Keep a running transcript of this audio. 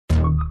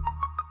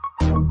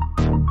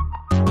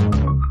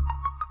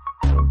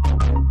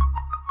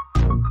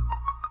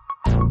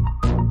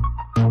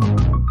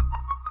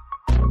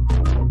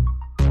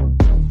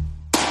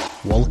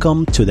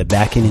Welcome to the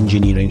Backend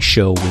Engineering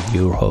Show with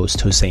your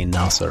host, Hussein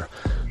Nasser.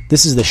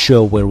 This is the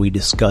show where we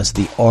discuss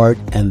the art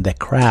and the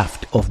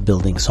craft of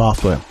building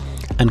software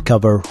and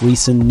cover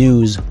recent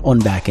news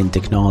on backend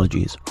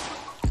technologies.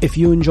 If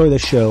you enjoy the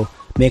show,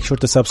 make sure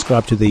to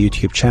subscribe to the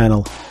YouTube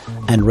channel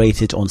and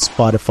rate it on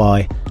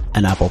Spotify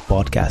and Apple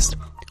Podcast.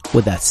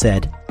 With that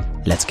said,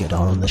 let's get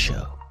on the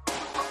show.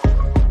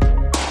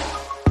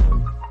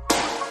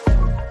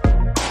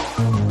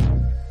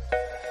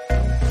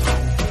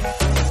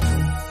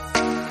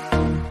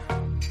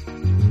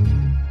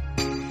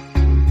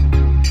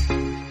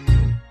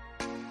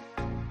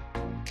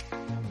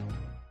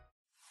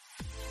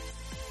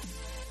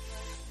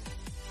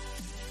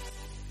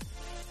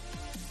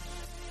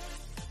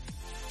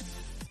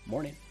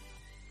 Morning.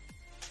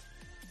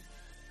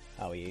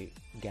 How are you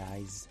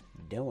guys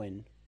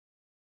doing?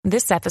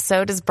 This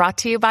episode is brought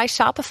to you by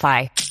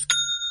Shopify.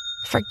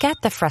 Forget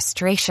the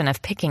frustration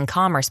of picking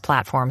commerce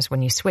platforms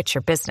when you switch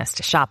your business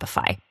to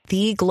Shopify,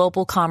 the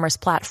global commerce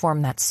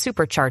platform that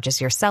supercharges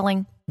your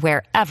selling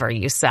wherever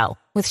you sell.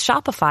 With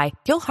Shopify,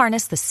 you'll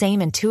harness the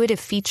same intuitive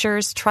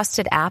features,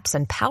 trusted apps,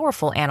 and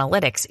powerful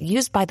analytics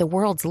used by the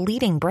world's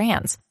leading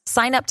brands.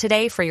 Sign up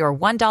today for your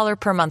 $1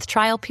 per month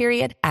trial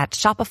period at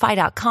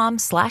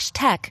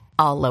shopify.com/tech,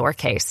 all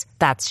lowercase.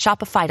 That's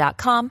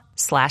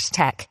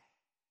shopify.com/tech.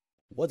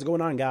 What's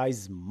going on,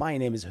 guys? My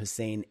name is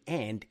Hussein,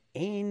 and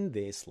in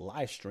this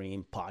live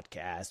stream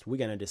podcast, we're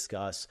going to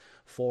discuss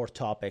 4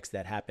 topics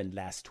that happened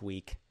last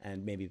week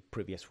and maybe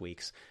previous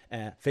weeks.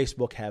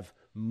 Facebook have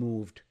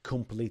moved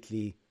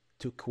completely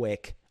to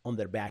QUIC on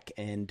their back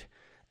end.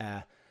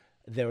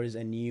 There is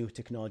a new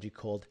technology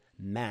called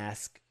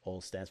MASQUE,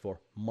 all stands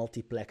for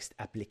Multiplexed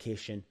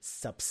Application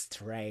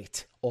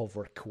Substrate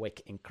over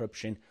QUIC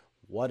encryption.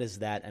 What is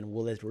that, and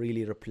will it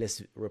really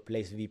replace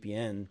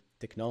VPN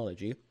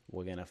technology?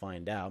 We're going to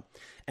find out.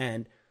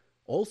 And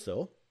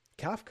also,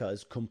 Kafka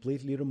is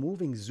completely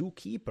removing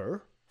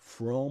Zookeeper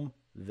from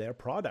their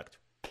product.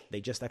 They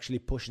just actually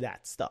push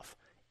that stuff.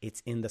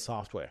 It's in the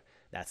software.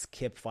 That's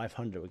KIP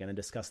 500. We're going to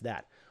discuss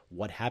that.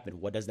 What happened?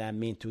 What does that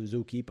mean to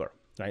Zookeeper,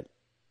 right?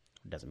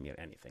 It doesn't mean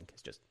anything.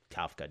 It's just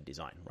Kafka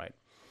design, right?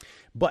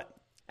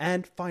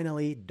 And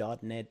finally,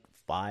 dotNET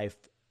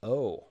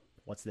 5.0.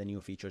 What's the new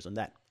features on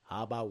that?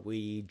 How about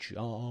we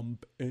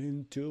jump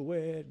into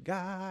it,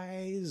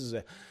 guys?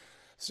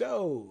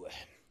 So,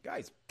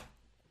 guys,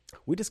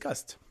 we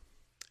discussed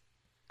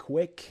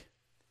QUIC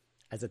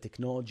as a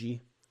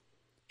technology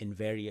in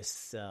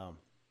various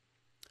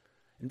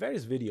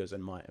videos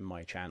in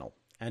my channel,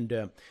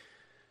 and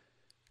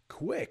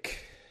QUIC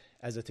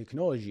as a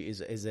technology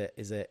is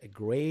a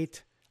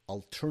great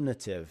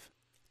alternative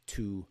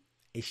to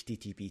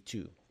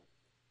HTTP2.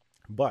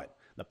 But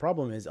the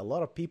problem is a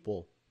lot of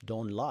people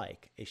don't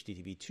like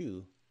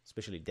HTTP2,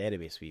 especially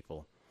database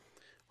people,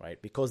 right?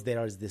 Because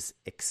there is this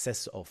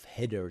excess of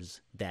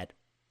headers that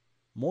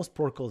most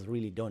protocols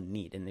really don't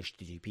need in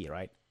HTTP,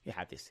 right? You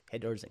have these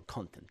headers and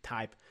content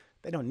type.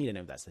 They don't need any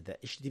of that. So the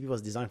HTTP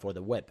was designed for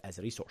the web as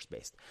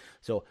resource-based.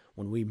 So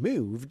when we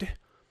moved,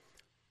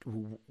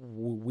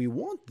 we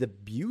want the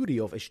beauty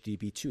of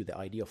HTTP2, the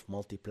idea of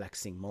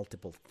multiplexing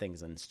multiple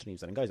things and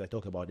streams. And guys, I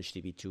talk about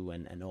HTTP2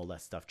 and all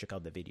that stuff. Check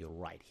out the video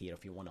right here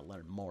if you want to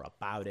learn more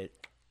about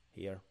it.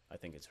 Here, I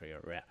think it's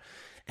here, yeah.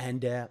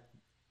 And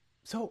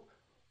so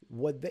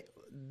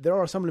there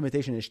are some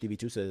limitations in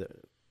HTTP2, so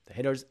the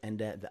headers, and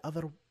the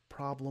other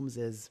problems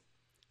is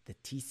the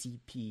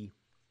TCP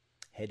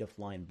head of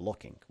line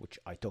blocking, which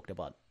I talked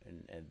about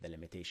in the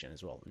limitation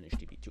as well in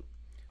HTTP2.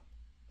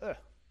 Hit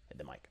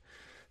the mic.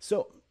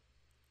 So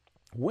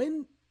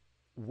when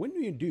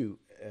you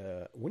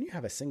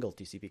have a single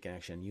TCP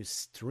connection, you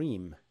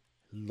stream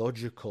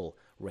logical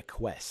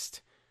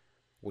requests,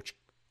 which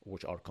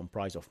are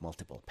comprised of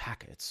multiple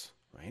packets,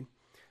 right?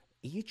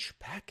 Each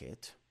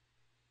packet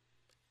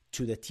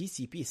to the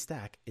TCP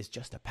stack is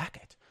just a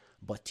packet,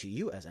 but to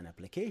you as an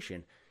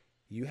application,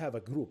 you have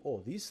a group.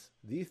 Oh, these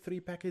 3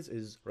 packets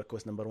is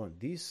request number 1.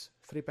 These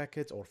 3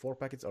 packets or 4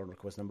 packets are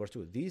request number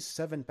 2. These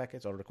 7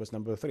 packets are request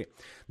number 3.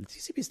 The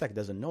TCP stack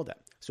doesn't know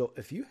that. So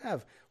if you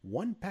have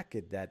one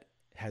packet that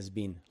has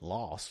been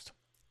lost,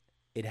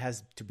 it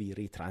has to be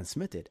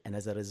retransmitted, and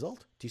as a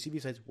result, TCP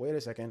says, wait a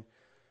second,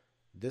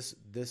 this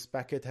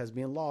packet has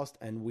been lost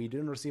and we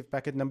didn't receive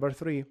packet number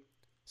 3.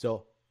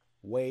 So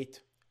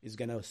wait is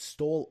going to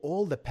stall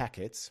all the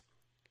packets.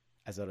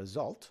 As a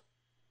result,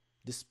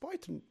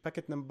 despite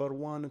packet number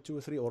 1,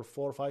 2, 3, or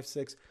 4, 5,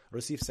 6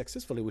 received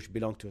successfully, which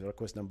belong to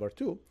request number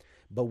 2,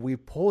 but we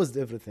paused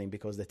everything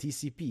because the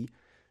TCP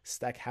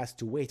stack has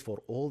to wait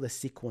for all the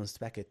sequenced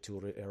packet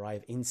to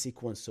arrive in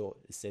sequence. So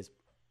it says,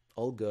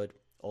 all good,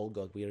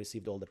 we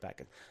received all the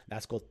packet.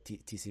 That's called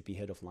TCP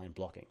head of line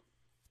blocking.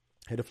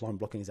 Head of line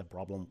blocking is a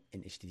problem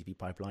in HTTP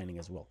pipelining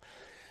as well.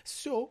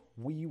 So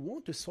we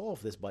want to solve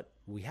this, but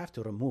we have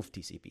to remove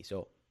TCP.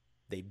 So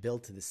they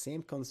built the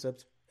same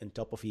concept on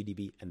top of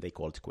EDB, and they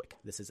called QUIC.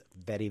 This is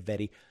very,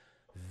 very,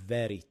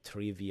 very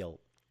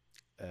trivial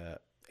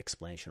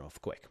explanation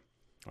of QUIC,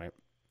 right?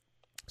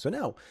 So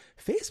now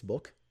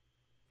Facebook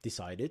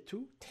decided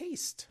to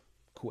taste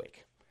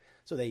QUIC.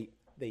 So they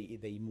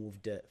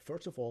moved,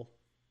 first of all,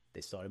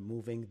 they started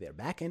moving their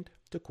backend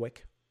to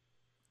QUIC,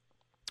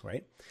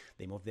 right?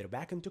 They moved their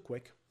backend to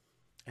QUIC,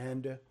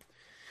 and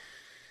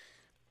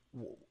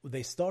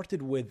they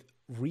started with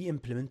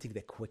re-implementing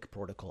the QUIC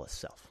protocol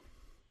itself,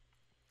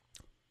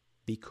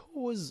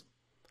 because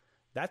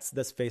that's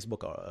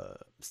Facebook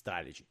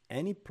strategy.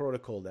 Any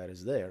protocol that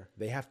is there,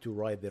 they have to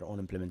write their own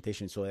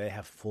implementation, so they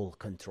have full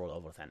control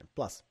over that. And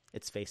plus,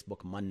 it's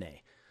Facebook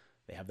money.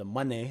 They have the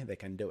money, they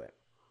can do it.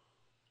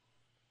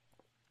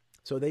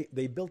 So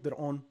they built their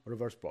own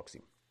reverse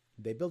proxy.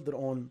 They built their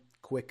own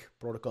QUIC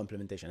protocol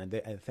implementation, and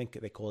I think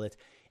they call it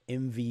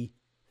MVFST.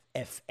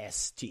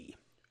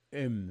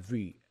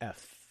 MVFST.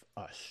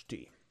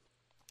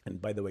 And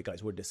by the way,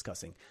 guys, we're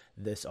discussing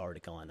this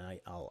article, and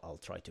I'll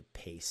try to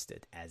paste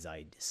it as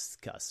I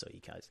discuss so you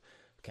guys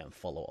can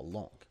follow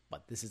along.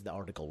 But this is the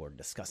article we're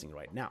discussing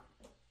right now,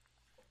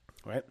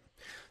 right?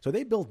 So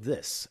they built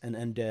this,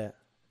 and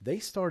they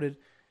started,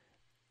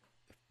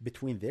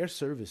 between their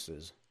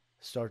services,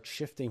 start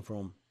shifting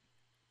from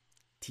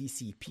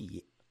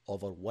TCP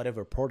over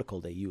whatever protocol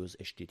they use,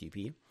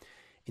 HTTP,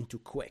 into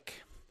QUIC,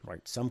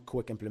 right? Some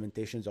QUIC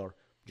implementations are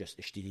just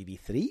HTTP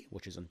 3,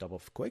 which is on top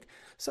of QUIC.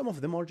 Some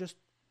of them are just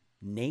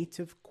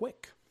native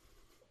QUIC,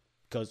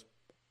 because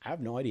I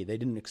have no idea. They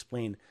didn't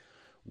explain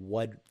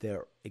what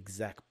their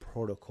exact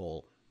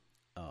protocol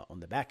on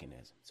the backend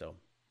is. So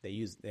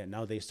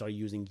now they start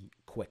using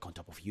QUIC on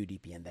top of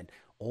UDP, and then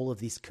all of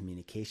these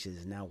communications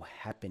is now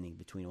happening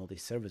between all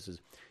these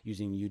services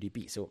using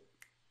UDP. So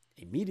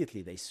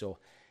immediately they saw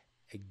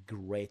a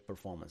great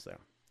performance there,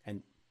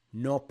 and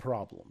no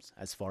problems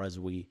as far as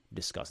we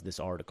discussed this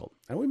article.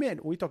 And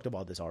we talked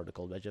about this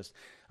article, but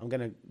I'm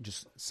gonna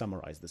just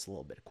summarize this a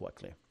little bit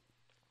quickly.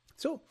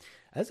 So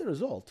as a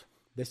result,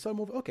 they start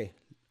moving. Okay,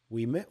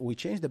 we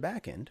changed the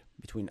backend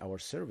between our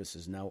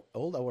services. Now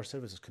all our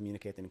services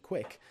communicate in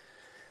QUIC.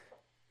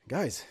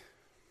 Guys,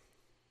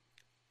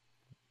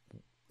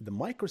 the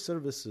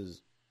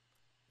microservices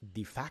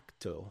de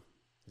facto,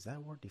 is that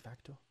a word, de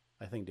facto?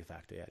 I think de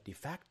facto, yeah. De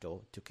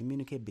facto to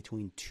communicate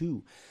between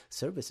two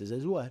services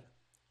is what?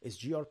 Is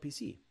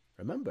gRPC.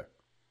 Remember,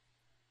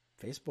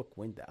 Facebook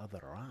went the other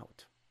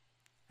route.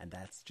 And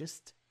that's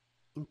just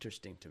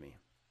interesting to me.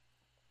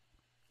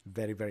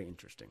 Very, very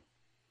interesting.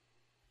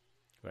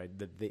 Right?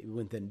 That they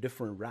went a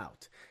different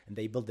route, and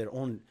they built their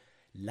own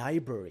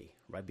library,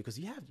 right? Because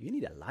you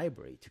need a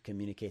library to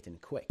communicate in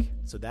QUIC.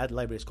 So that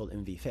library is called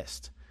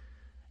MVFest.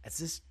 It's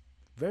just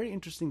very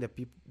interesting that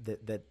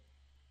that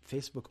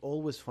Facebook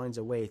always finds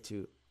a way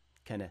to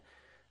kind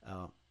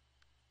of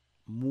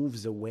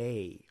moves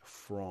away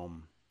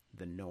from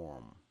the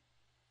norm.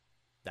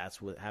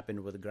 That's what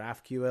happened with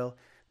GraphQL.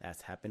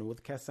 That's happened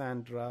with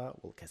Cassandra.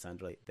 Well,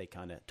 Cassandra, they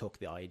kind of took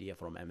the idea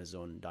from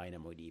Amazon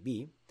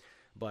DynamoDB,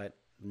 but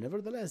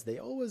nevertheless, they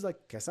always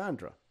like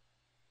Cassandra,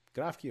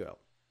 GraphQL,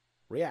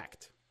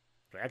 React.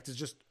 React is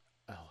just,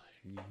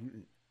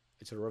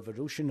 it's a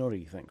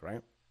revolutionary thing,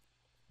 right?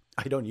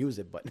 I don't use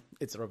it, but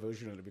it's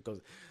revolutionary because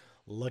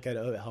look at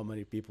how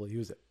many people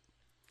use it.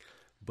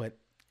 But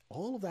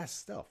all of that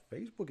stuff,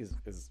 Facebook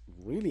is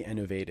really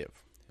innovative.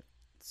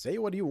 Say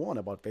what you want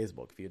about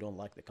Facebook if you don't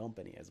like the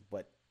company,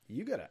 but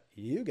you gotta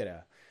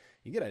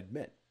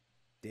admit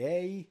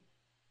they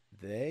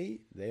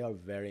are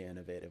very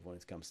innovative when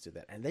it comes to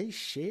that, and they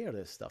share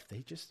this stuff.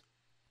 They just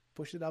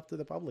push it up to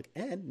the public,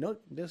 and not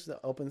just the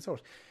open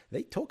source.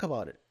 They talk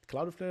about it.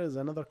 Cloudflare is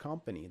another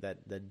company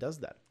that does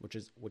that, which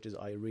is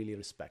I really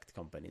respect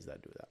companies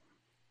that do that.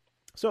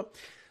 So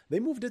they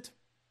moved it.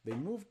 They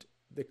moved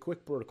the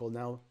QUIC protocol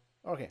now.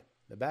 Okay,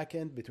 the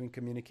backend between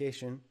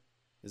communication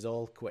is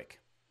all QUIC,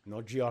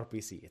 not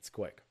gRPC. It's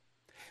QUIC.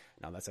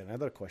 Now that's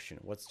another question.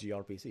 What's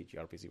gRPC?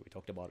 gRPC, we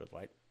talked about it,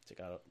 right?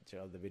 Check out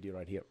the video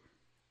right here.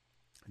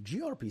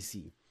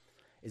 gRPC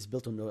is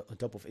built on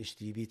top of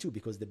HTTP2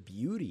 because the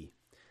beauty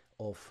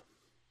of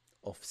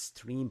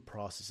stream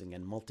processing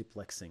and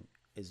multiplexing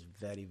is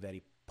very,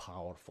 very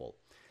powerful.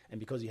 And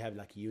because you have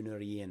like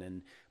unary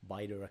and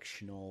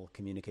bidirectional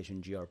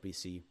communication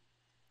gRPC,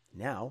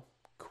 now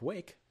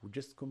QUIC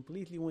just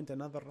completely went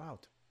another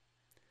route.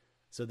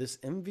 So this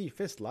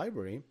MVFest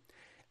library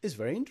is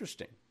very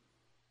interesting.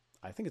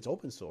 I think it's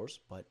open source,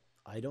 but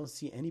I don't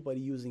see anybody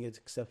using it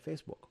except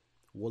Facebook.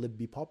 Will it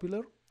be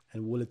popular?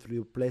 And will it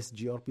replace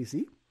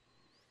gRPC?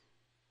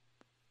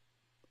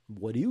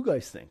 What do you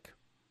guys think?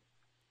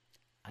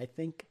 I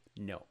think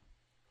no.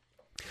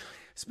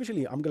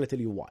 Especially, I'm going to tell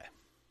you why.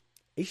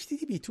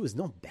 HTTP2 is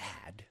not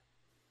bad.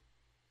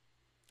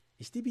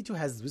 HTTP2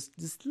 has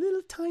this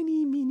little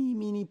tiny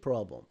mini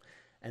problem.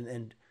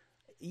 And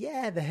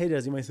yeah, the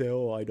headers, you might say,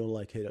 oh, I don't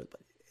like headers,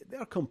 but they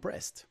are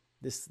compressed.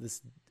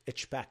 This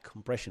HPAC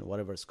compression,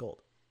 whatever it's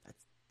called.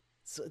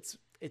 So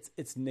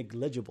it's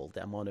negligible,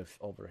 the amount of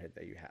overhead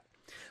that you have.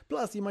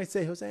 Plus, you might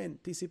say, Hussein,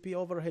 TCP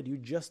overhead, you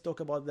just talk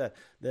about the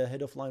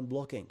head of line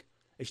blocking,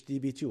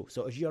 HTTP2.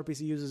 So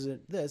gRPC uses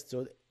this,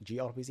 so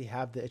gRPC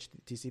have the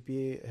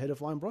TCP head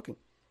of line blocking.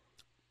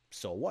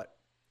 So what?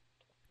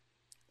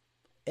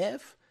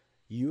 If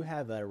you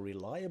have a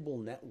reliable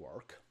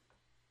network,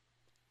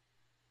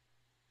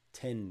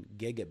 10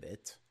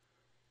 gigabit,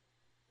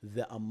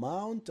 the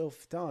amount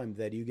of time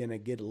that you're gonna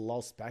get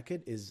lost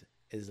packet is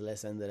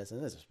less and less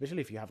and less,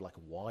 especially if you have like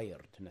a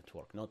wired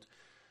network, not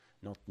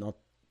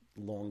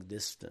long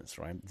distance,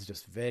 right? It's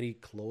just very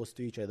close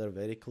to each other,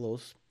 very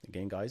close.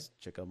 Again, guys,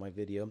 check out my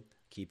video.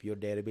 Keep your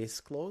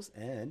database close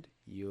and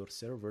your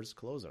servers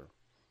closer.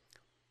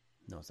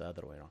 No, it's the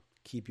other way around.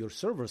 Keep your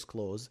servers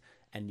close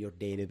and your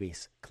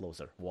database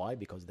closer. Why?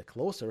 Because the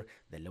closer,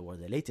 the lower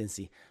the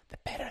latency, the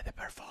better the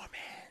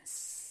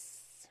performance.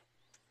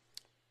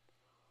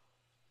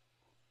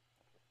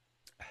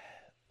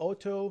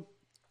 Otto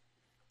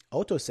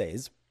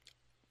says,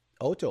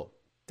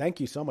 thank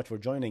you so much for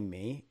joining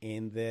me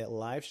in the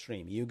live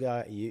stream.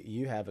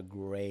 You have a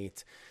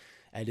great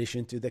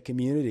addition to the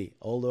community.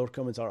 All your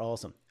comments are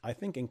awesome. I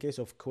think in case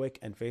of QUIC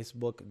and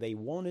Facebook, they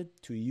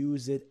wanted to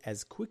use it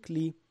as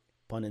quickly,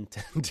 pun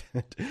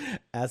intended,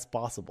 as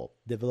possible.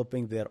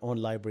 Developing their own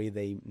library,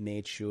 they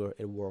made sure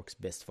it works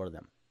best for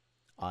them.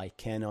 I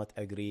cannot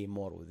agree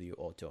more with you,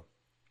 Otto.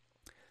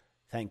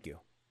 Thank you.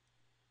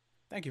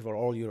 Thank you for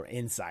all your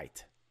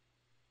insight.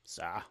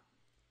 So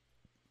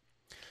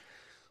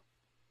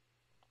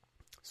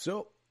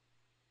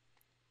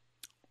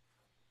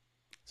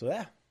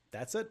yeah,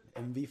 that's it.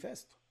 MV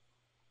Fest.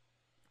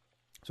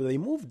 So they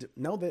moved,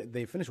 now that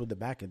they finished with the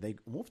backend, they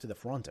moved to the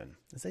front end.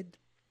 They said,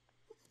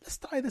 let's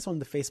try this on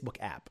the Facebook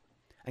app.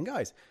 And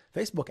guys,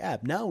 Facebook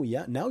app, now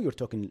you're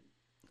talking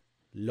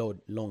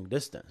long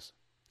distance.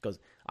 Because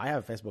I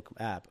have a Facebook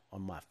app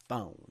on my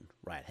phone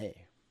right here,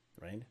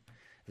 right?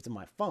 If it's on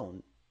my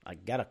phone, I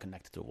gotta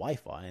connect it to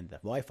Wi-Fi, and the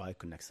Wi-Fi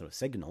connects through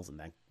signals, and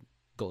that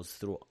goes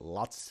through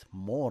lots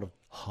more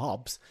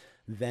hubs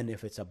than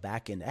if it's a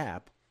backend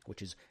app,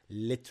 which is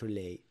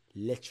literally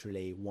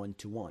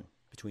one-to-one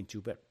between two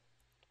bits.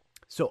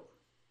 So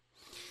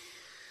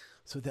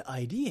the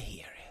idea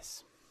here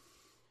is,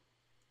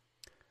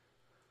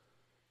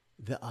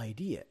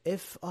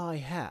 if I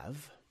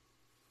have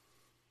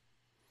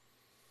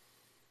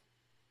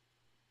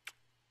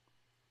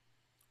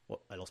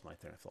I lost my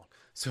train of thought.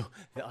 So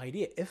the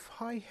idea, if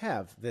I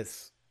have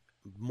this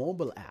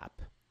mobile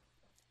app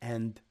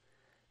and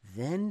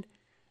then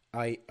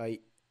I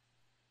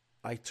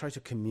try to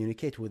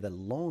communicate with a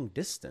long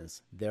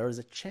distance, there is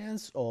a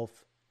chance of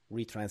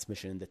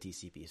retransmission in the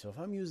TCP. So if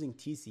I'm using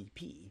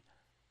TCP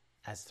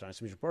as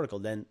transmission protocol,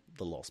 then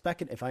the lost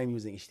packet. If I'm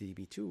using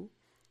HTTP2,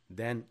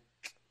 then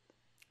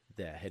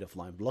the head of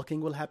line blocking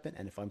will happen.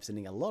 And if I'm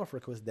sending a lot of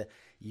requests,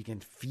 you can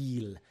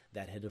feel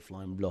that head of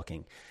line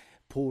blocking.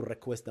 Pull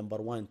request number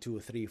 1, 2,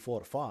 3,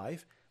 4,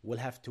 5 will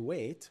have to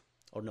wait,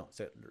 or no,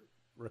 so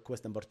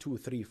request number 2,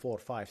 3, 4,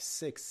 5,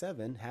 6,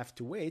 7 have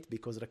to wait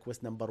because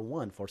request number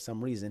 1, for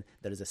some reason,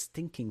 there is a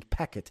stinking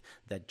packet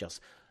that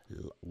just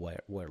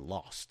were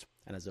lost.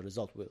 And as a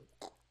result, we'll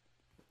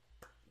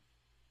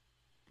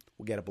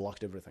get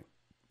blocked everything.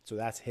 So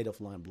that's head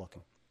of line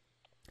blocking.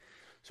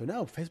 So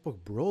now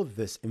Facebook brought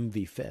this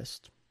MV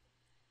Fest,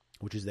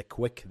 which is their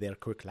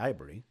QUIC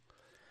library,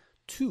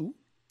 to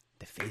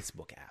the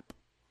Facebook app.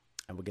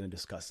 And we're going to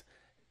discuss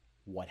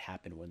what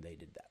happened when they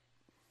did that.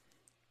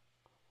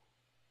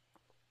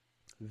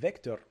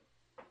 Victor,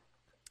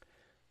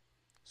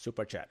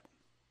 super chat.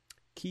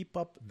 Keep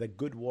up the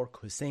good work,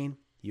 Hussein.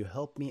 You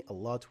helped me a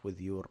lot with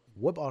your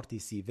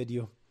WebRTC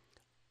video.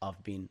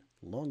 I've been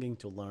longing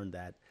to learn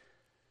that,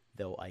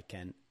 though I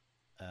can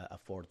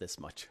afford this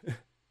much.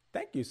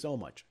 Thank you so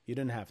much. You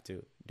didn't have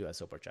to do a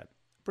super chat.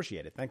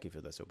 Appreciate it. Thank you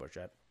for the super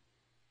chat.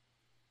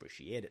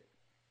 Appreciate it.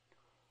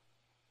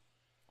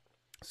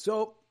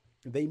 So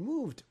they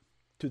moved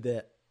to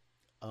the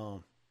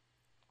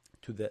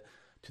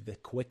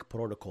QUIC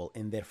protocol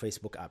in their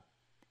Facebook app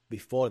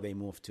before they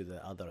moved to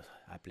the other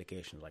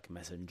applications like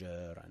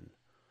Messenger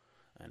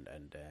and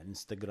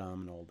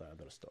Instagram and all the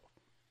other stuff.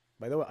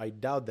 By the way, I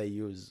doubt they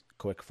use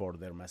QUIC for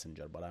their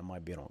Messenger, but I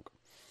might be wrong.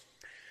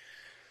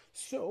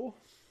 So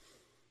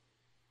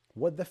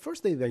what the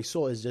first thing they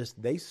saw is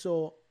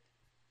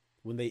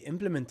when they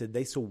implemented,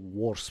 they saw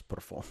worse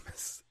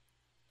performance.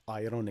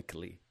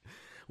 Ironically,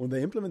 when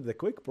they implemented the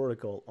QUIC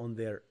protocol on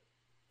their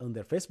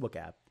Facebook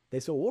app, they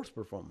saw worse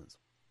performance.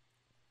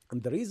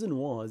 And the reason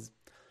was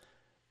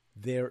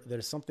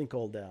there's something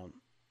called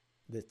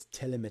the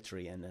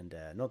telemetry and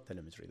not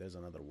telemetry, there's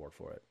another word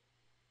for it.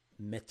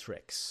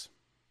 Metrics,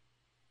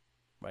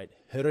 right?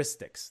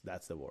 Heuristics,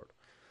 that's the word.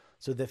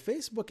 So the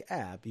Facebook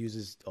app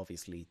uses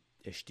obviously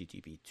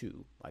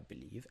HTTP2, I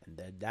believe,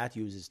 and that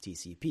uses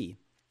TCP.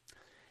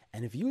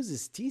 And if it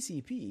uses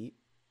TCP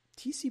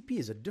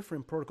is a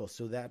different protocol,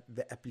 so that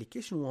the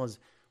application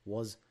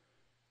was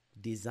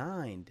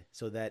designed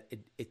so that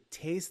it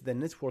tastes the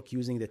network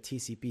using the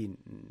TCP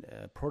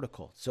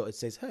protocol. So it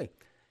says, hey,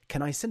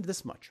 can I send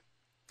this much?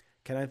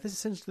 Can I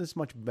send this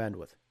much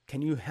bandwidth?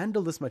 Can you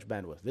handle this much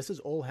bandwidth? This is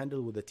all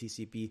handled with the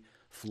TCP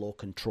flow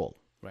control,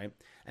 right?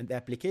 And the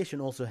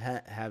application also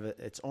have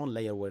its own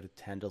layer where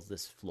it handles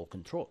this flow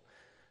control.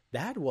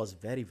 That was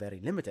very,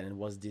 very limited and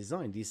was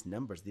designed, these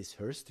numbers, these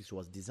heuristics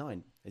was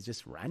designed. It's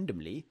just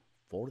randomly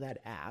for that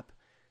app,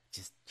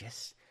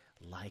 just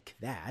like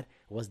that,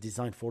 was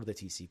designed for the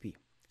TCP.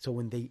 So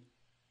when they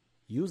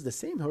used the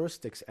same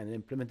heuristics and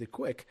implemented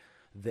QUIC,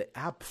 the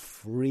app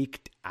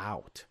freaked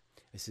out.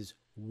 It says,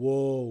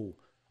 whoa,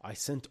 I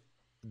sent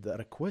the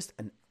request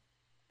and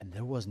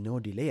there was no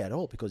delay at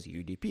all because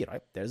UDP,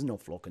 right? There's no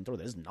flow control.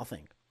 There's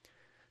nothing.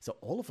 So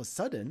all of a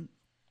sudden,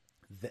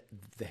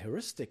 the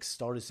heuristics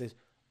started to say,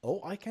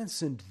 oh, I can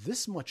send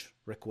this much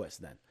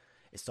request then.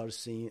 It started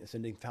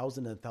sending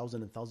 1,000 and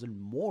 1,000 and 1,000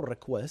 more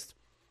requests.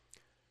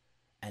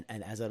 And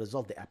as a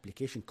result, the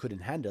application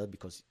couldn't handle it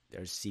because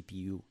there's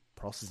CPU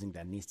processing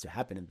that needs to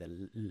happen in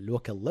the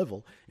local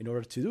level in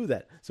order to do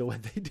that. So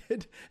what they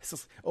did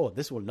is, oh,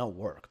 this will not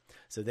work.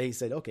 So they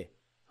said, okay,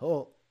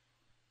 hold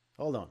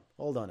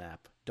on,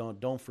 app.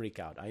 Don't freak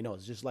out. I know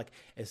it's just like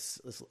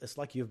it's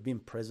like you've been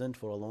present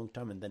for a long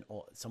time, and then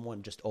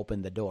someone just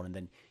opened the door, and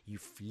then you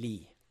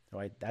flee.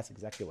 Right? That's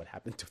exactly what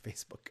happened to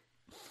Facebook.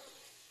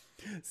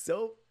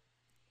 So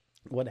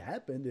what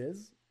happened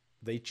is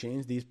they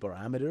changed these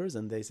parameters,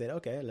 and they said,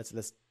 okay,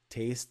 let's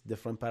taste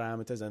different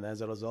parameters, and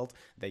as a result,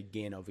 they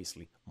gain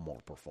obviously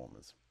more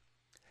performance.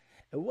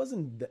 It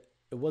wasn't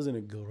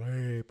a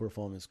great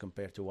performance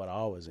compared to what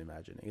I was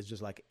imagining. It's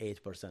just like 8%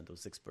 or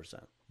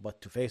 6%.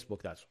 But to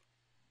Facebook, that's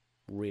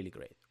really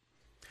great.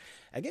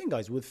 Again,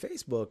 guys, with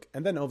Facebook,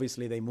 and then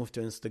obviously they moved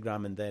to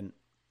Instagram, and then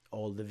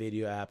all the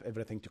video app,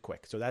 everything to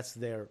QUIC. So that's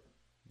their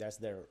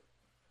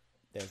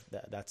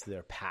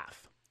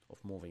path of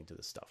moving to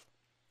this stuff.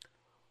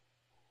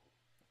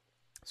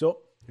 So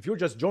if you're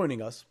just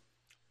joining us,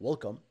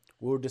 welcome.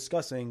 We're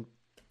discussing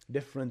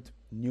different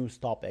news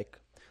topic.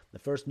 The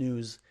first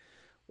news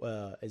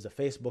is a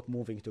Facebook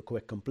moving to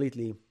QUIC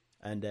completely,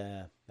 and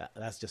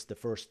that's just the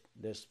first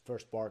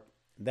part.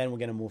 Then we're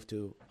going to move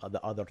to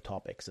the other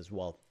topics as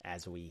well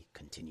as we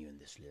continue in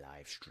this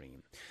live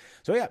stream.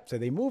 So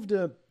they moved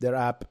their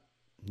app.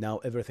 Now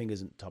everything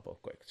is on top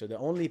of QUIC. So the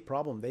only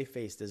problem they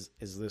faced is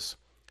this: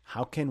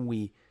 how can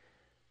we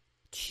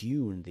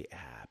tune the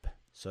app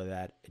so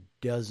that it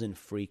doesn't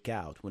freak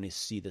out when it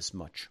see this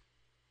much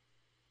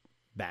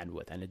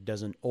bandwidth and it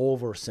doesn't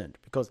oversend?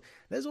 Because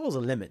there's always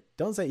a limit.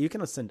 Don't say you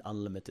cannot send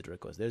unlimited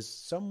requests. There's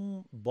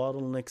some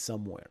bottleneck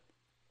somewhere,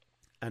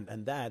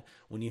 and that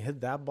when you hit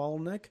that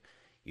bottleneck,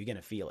 you're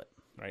gonna feel it,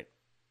 right?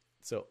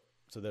 So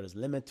there is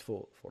limit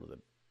for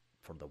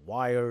the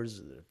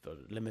wires, the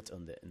limit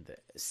in the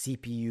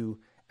CPU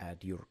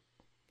at your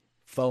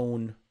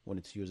phone when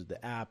it's using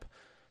the app.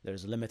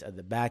 There's a limit at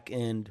the back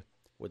end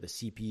with the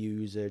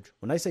CPU usage.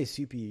 When I say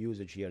CPU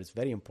usage here, it's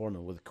very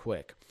important with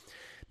QUIC,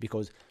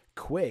 because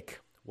QUIC,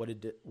 what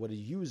it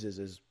uses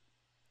is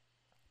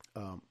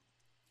it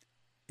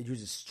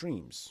uses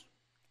streams,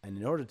 and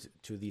in order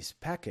to these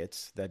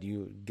packets that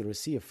you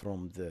receive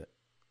from the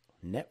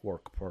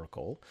network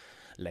protocol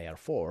layer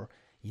 4,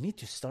 you need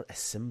to start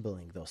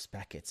assembling those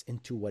packets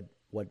into what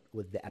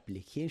the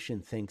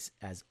application thinks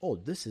as, oh,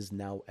 this is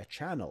now a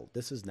channel,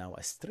 this is now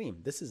a stream,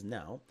 this is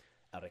now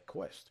a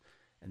request,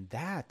 and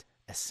that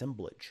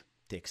assemblage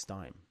takes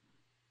time.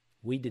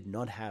 We did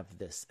not have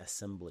this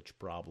assemblage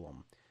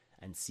problem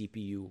and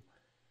CPU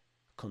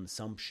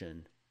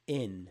consumption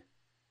in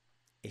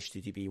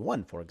HTTP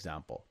 1, for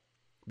example,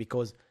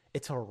 because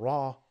it's a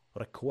raw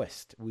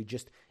request. We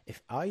just,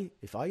 if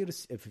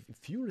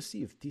you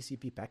receive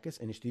TCP packets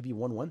in HTTP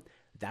 1.1,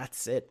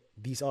 that's it.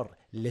 These are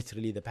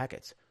literally the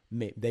packets.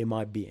 They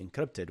might be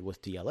encrypted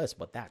with TLS,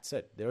 but that's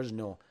it. There's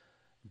no,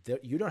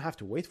 you don't have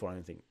to wait for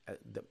anything.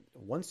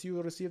 Once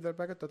you receive that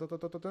packet,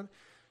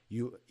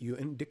 you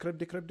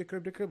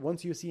decrypt.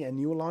 Once you see a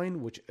new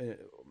line, which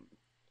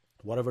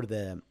whatever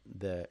the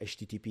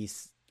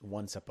HTTP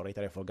one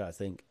separator, I forgot, I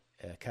think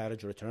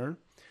carriage return.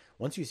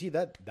 Once you see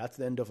that, that's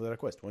the end of the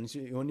request. Once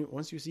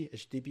you see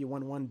HTTP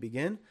 1.1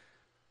 begin,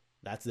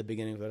 that's the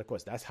beginning of the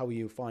request. That's how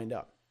you find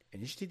out.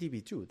 In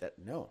HTTP 2,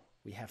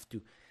 we have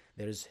to.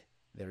 There's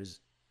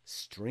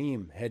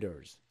stream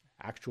headers,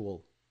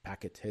 actual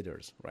packet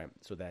headers, right?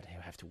 So that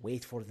you have to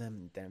wait for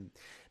them. Then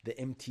the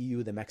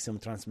MTU, the maximum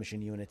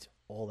transmission unit,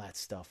 all that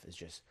stuff is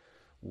just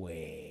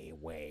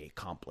way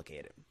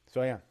complicated.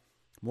 So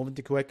moving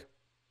to QUIC.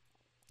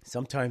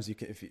 Sometimes you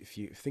can, if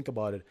you think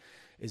about it,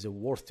 is it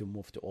worth to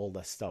move to all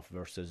that stuff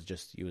versus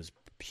just use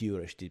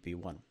pure HTTP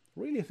 1?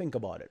 Really think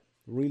about it.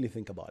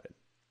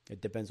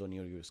 It depends on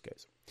your use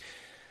case.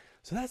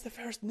 So that's the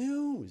first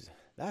news.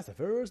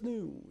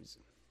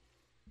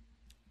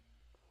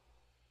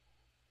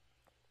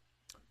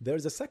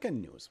 There's a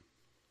second news.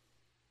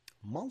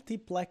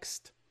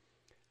 Multiplexed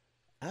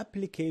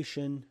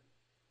application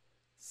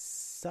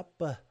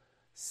substrate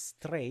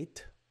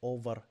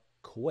over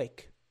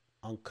QUIC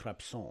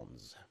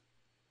encryptions.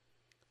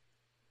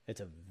 It's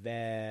a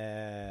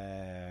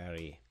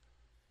very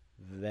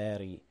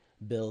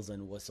bells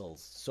and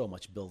whistles. So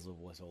much bells and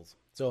whistles.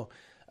 So,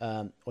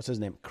 what's his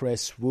name?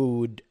 Chris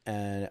Wood,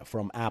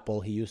 from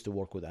Apple. He used to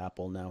work with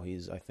Apple. Now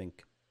he's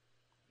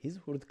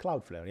with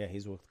Cloudflare. Yeah,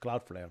 he's with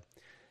Cloudflare.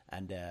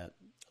 And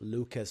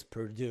Lucas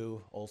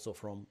Perdue, also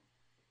from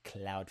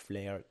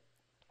Cloudflare.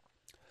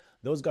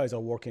 Those guys are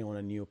working on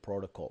a new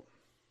protocol.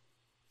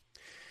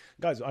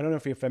 Guys, I don't know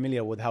if you're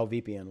familiar with how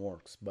VPN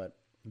works, but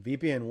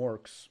VPN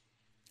works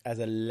as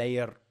a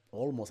layer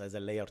almost as a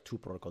layer 2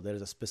 protocol. There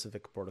is a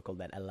specific protocol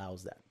that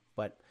allows that.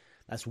 But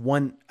that's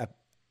one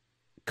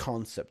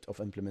concept of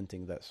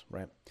implementing this,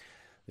 right?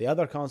 The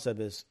other concept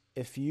is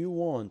if you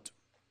want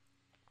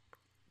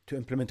to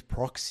implement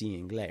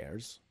proxying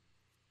layers,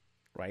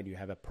 right? You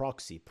have a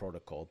proxy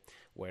protocol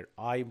where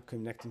I'm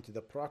connecting to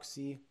the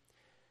proxy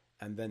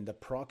and then the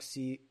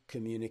proxy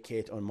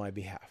communicate on my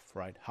behalf,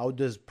 right? How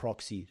does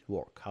proxy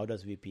work? How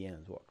does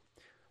VPNs work?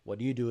 What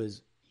you do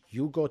is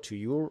you go to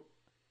your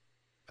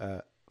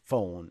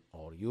phone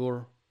or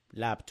your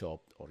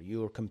laptop or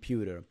your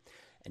computer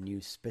and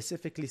you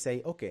specifically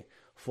say, okay,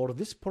 for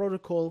this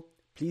protocol,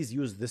 please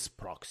use this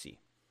proxy,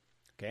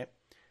 okay?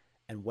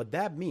 And what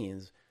that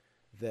means,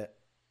 that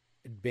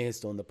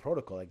based on the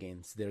protocol,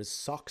 again, there's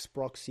SOX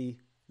proxy,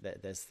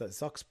 there's the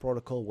SOX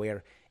protocol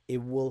where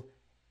it will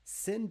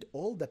send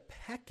all the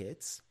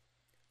packets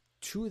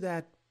to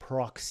that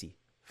proxy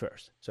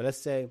first. So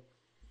let's say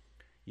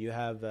you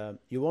have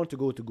you want to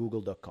go to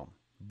google.com,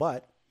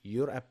 but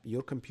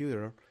your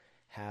computer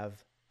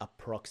have a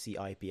proxy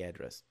IP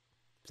address.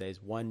 Says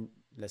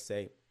let's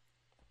say,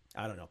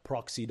 I don't know,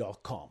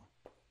 proxy.com.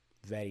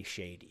 Very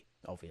shady,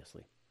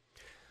 obviously.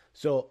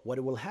 So what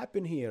will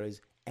happen here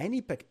is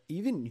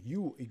even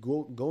you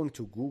going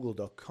to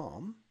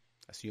google.com,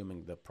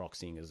 assuming the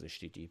proxying is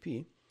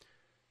HTTP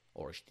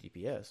or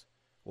HTTPS,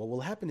 what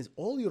will happen is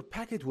all your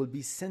packet will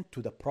be sent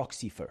to the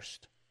proxy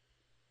first.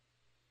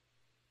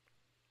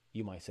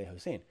 You might say,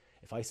 Hussein,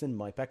 if I send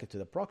my packet to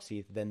the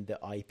proxy, then the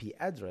IP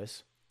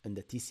address and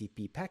the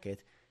TCP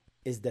packet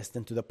is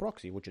destined to the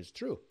proxy, which is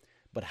true.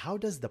 But how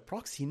does the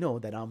proxy know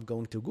that I'm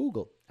going to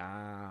Google?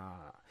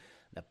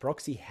 The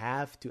proxy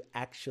have to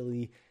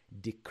actually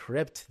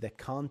decrypt the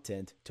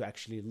content to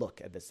actually look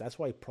at this. That's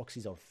why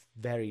proxies are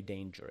very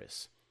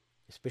dangerous,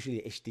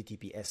 especially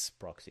HTTPS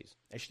proxies.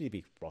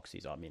 HTTP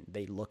proxies, I mean,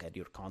 they look at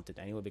your content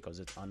anyway because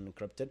it's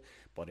unencrypted.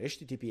 But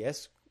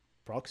HTTPS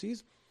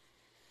proxies,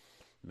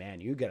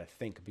 man, you gotta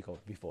think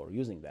before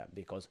using that,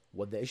 because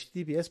what the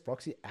HTTPS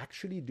proxy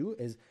actually do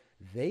is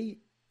they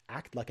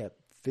act like a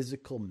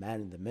physical man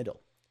in the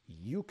middle.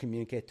 You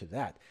communicate to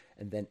that,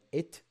 and then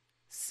it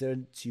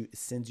sends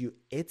you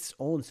its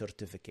own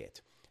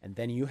certificate, and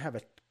then you have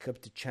a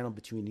encrypted channel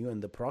between you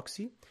and the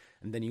proxy,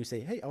 and then you say,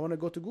 hey, I want to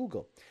go to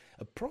Google.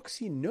 A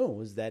proxy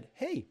knows that,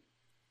 hey,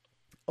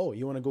 oh,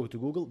 you want to go to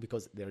Google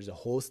because there's a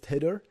host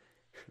header,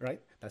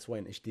 right? That's why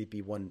in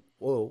HTTP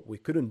 1.0 we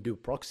couldn't do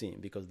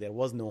proxying because there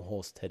was no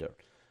host header.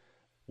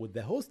 With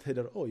the host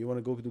header, oh, you want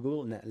to go to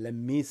Google? Now, let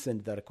me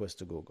send the request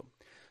to Google.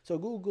 So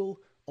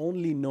Google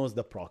only knows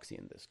the proxy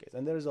in this case.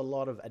 And there is a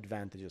lot of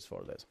advantages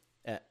for this.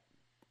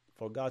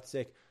 For God's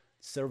sake,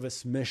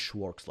 service mesh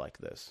works like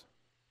this.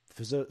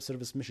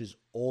 Service mesh is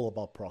all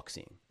about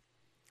proxying,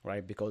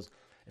 right? Because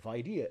if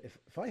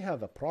I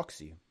have a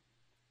proxy,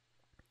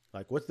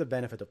 like what's the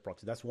benefit of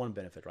proxy? That's one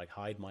benefit, right?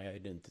 Hide my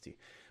identity.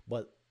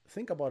 But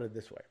think about it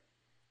this way.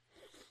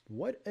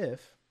 What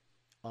if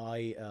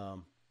I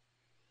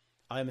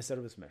am a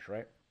service mesh,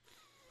 right?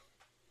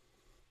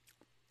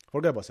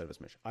 Forget about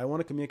service mesh. I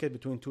want to communicate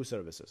between two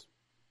services.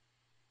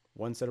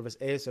 One service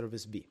A,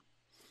 service B.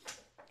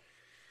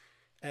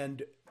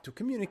 And to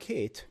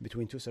communicate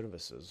between two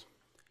services,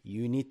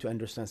 you need to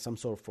understand some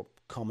sort of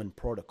common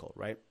protocol,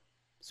 right?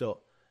 So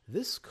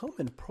this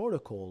common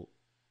protocol,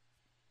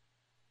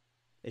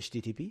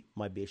 HTTP,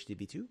 might be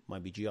HTTP2,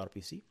 might be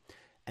gRPC.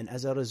 And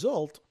as a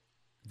result,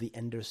 the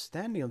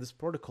understanding of this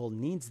protocol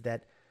needs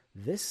that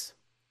this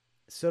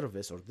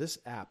service or this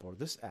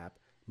app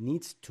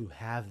needs to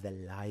have the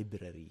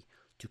library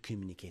to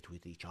communicate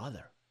with each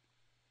other,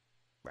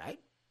 right?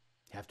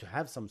 You have to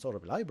have some sort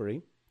of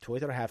library.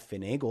 Twitter have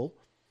Finagle.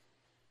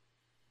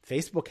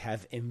 Facebook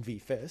have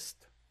MVFest,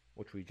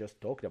 which we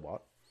just talked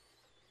about.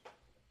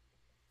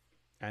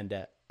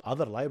 And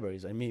other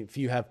libraries. I mean, if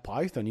you have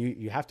Python,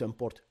 you have to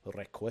import a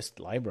request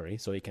library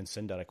so you can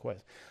send a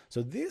request.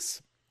 So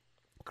this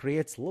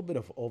creates a little bit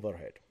of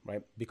overhead,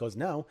 right? Because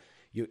now,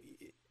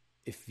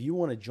 if you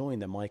want to join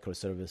the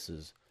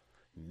microservices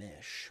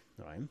mesh,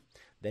 right,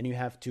 then you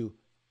have to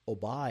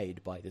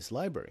abide by this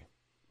library,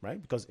 right?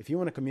 Because if you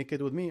want to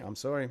communicate with me, I'm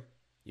sorry,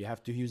 you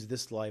have to use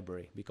this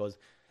library.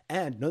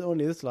 And not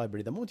only this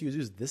library, the moment you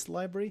use this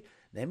library,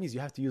 that means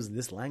you have to use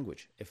this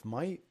language. If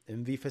my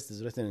MVFest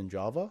is written in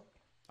Java,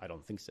 I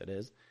don't think it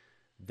is,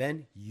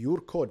 then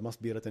your code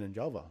must be written in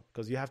Java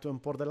because you have to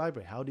import the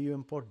library. How do you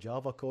import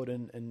Java code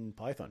in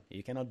Python?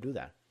 You cannot do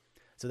that.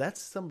 So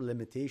that's some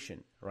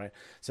limitation, right?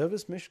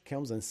 Service mesh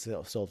comes and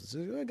solves it. So,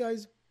 hey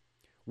guys,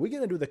 we're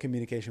going to do the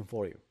communication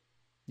for you.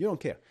 You don't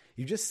care.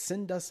 You just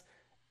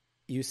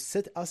you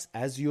set us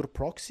as your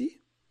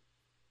proxy,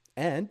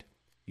 and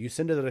you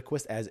send the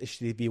request as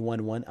HTTP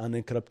 1.1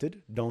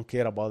 unencrypted. Don't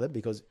care about it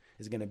because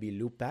it's going to be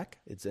loopback.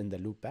 It's in the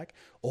loopback.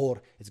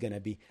 Or it's going to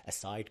be a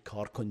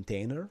sidecar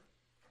container.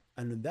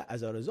 And that,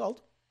 as a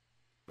result,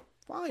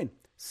 fine.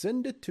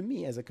 Send it to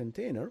me as a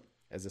container,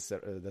 as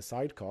the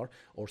sidecar,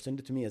 or send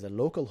it to me as a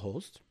local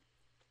host.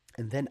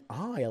 And then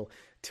I'll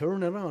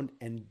turn around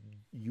and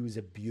use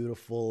a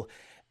beautiful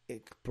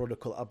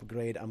protocol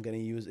upgrade. I'm going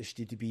to use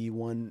HTTP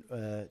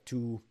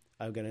 1.2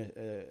 I'm going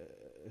to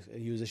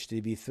use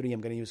HTTP3,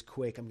 I'm going to use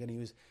QUIC, I'm going to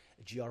use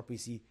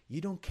gRPC. You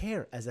don't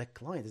care as a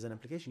client, as an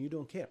application, you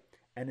don't care.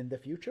 And in the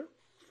future,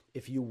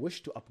 if you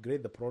wish to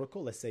upgrade the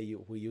protocol, let's say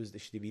we used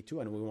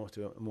HTTP2 and we want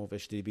to move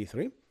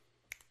HTTP3,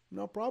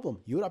 no problem.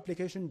 Your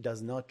application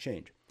does not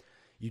change.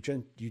 You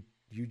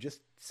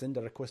just send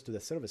a request to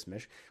the service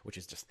mesh, which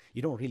is just,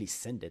 you don't really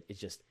send it. It's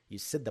just, you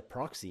set the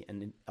proxy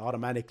and it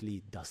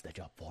automatically does the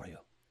job for you,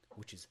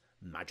 which is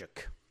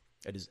magic.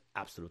 It is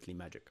absolutely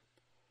magic.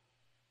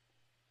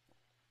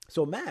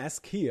 So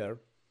MASQUE here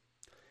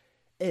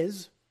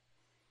is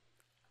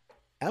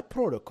a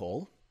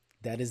protocol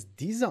that is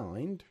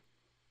designed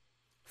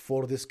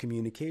for this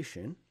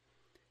communication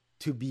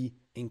to be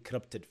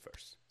encrypted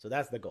first. So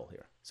that's the goal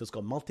here. So it's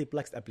called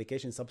multiplexed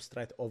application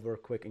substrate over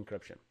QUIC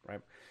encryption, right?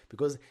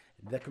 Because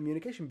the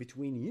communication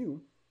between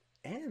you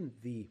and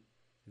the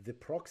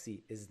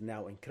proxy is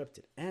now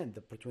encrypted, and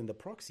between the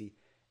proxy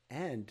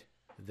and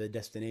the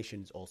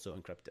destination is also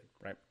encrypted,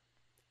 right?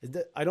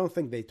 I don't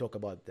think they talk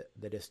about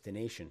the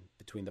destination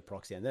between the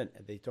proxy and then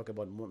they talk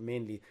about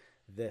mainly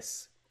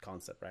this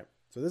concept, right?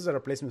 So this is a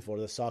replacement for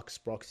the SOCKS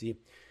proxy,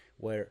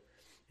 where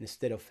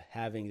instead of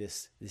having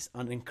this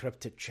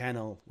unencrypted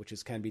channel, which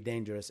can be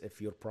dangerous if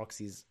your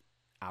proxy is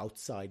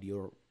outside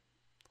your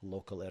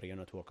local area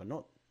network or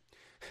not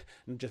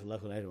just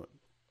local area,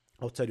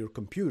 outside your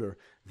computer,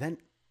 then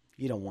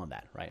you don't want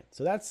that, right?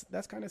 So that's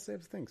kind of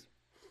saves things.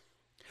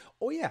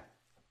 Oh yeah,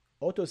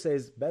 Otto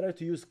says better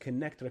to use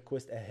connect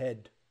request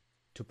ahead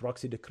to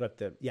proxy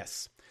decryptor.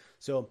 Yes.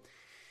 So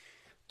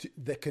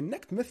the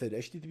connect method,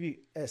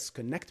 HTTPS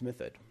connect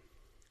method,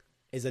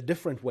 is a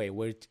different way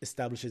where it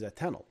establishes a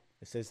tunnel.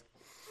 It says,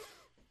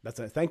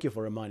 thank you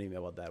for reminding me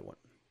about that one.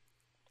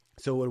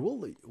 So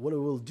what it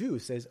will do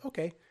says,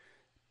 okay,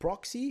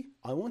 proxy,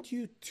 I want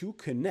you to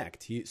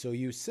connect. So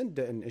you send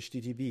an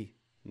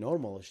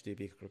normal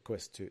HTTP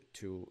request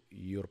to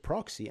your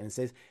proxy and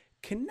says,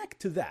 connect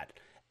to that.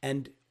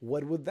 And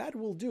what that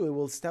will do, it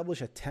will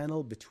establish a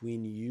tunnel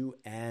between you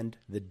and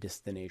the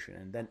destination.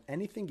 And then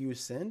anything you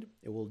send,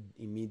 it will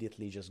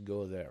immediately just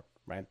go there,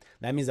 right?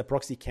 That means the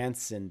proxy can't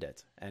send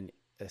it, and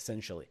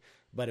essentially.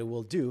 But it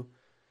will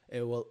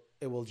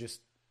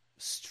just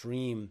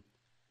stream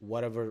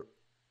whatever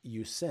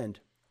you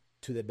send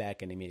to the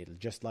backend immediately,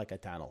 just like a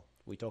tunnel.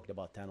 We talked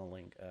about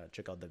tunneling.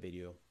 Check out the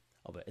video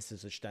of a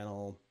SSH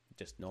tunnel,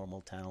 just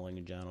normal tunneling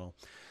in general.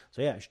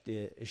 So yeah,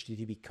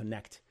 HTTP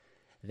Connect.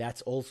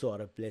 That's also a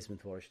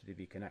replacement for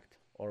HTTP Connect,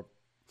 or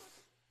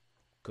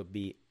could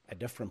be a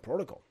different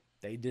protocol.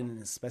 They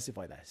didn't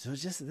specify that. So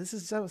this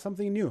is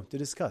something new to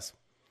discuss.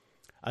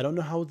 I don't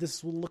know how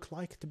this will look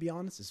like, to be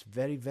honest. It's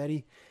very,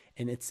 very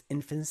in its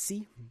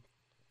infancy,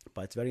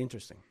 but it's very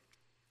interesting.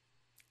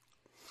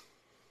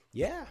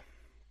 Yeah.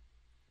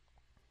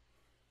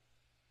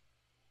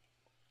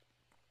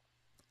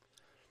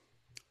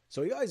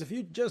 So you guys, if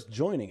you're just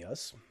joining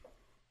us,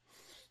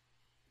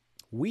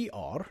 we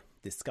are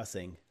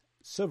discussing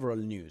several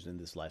news in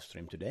this live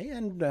stream today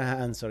and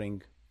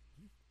answering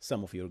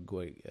some of your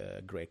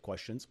great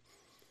questions.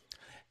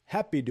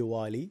 Happy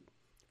Diwali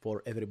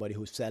for everybody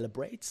who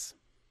celebrates.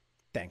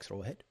 Thanks,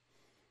 Rohit.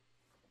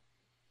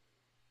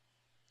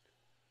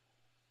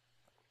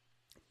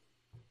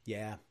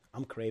 Yeah,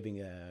 I'm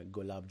craving a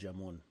gulab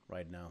jamun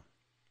right now,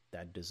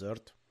 that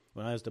dessert.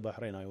 When I was to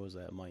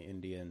Bahrain, my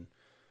Indian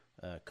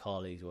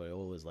colleagues were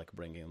always like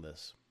bringing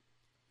this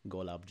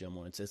gulab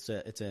jamun.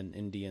 It's an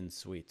Indian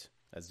sweet.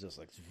 It's just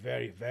like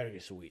very, very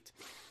sweet.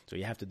 So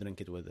you have to drink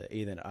it with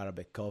either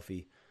Arabic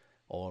coffee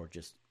or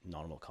just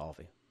normal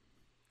coffee.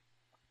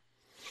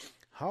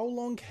 How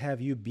long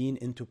have you been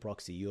into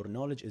proxy? Your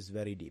knowledge is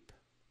very deep.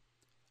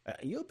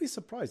 You'll be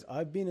surprised.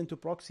 I've been into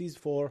proxies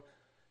for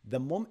the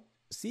moment.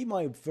 See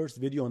my first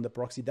video on the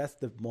proxy. That's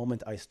the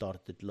moment I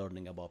started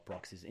learning about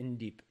proxies in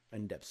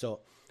depth.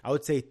 So I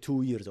would say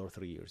 2 years or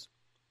 3 years.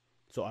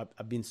 So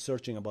I've been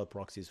searching about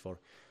proxies for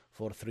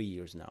 3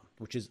 years now,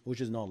 which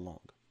is not long,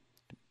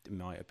 in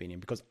my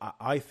opinion, because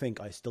I think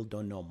I still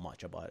don't know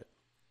much about it.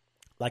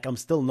 Like, I'm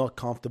still not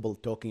comfortable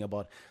talking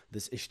about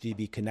this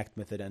HTTP connect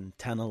method and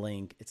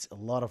tunneling. It's a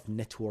lot of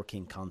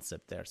networking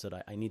concept there, so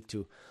that I need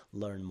to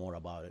learn more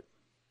about it.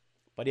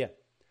 But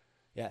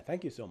yeah,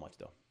 thank you so much,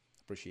 though.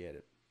 Appreciate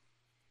it.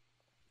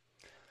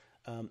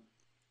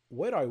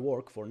 Where I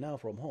work for now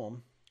from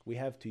home, we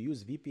have to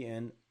use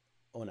VPN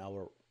on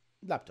our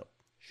laptop.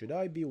 Should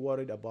I be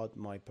worried about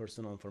my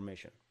personal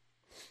information?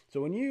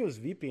 So when you use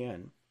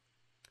VPN,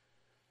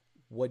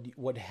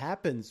 what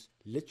happens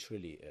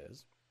literally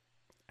is,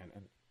 and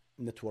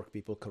network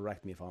people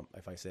correct me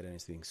if I said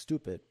anything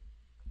stupid.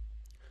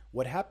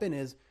 What happened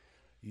is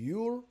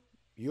you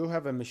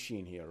have a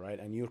machine here, right?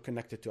 And you're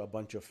connected to a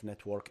bunch of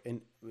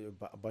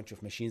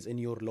machines in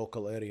your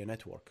local area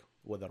network,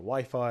 whether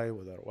Wi-Fi,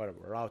 whether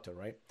whatever router,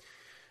 right?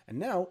 And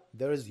now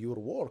there is your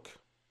work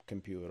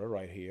computer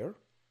right here,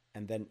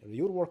 and then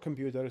your work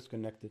computer is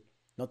connected,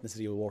 not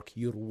necessarily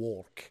your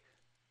work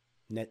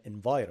net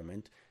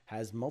environment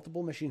has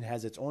multiple machines,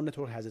 has its own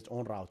network, has its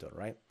own router,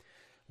 right?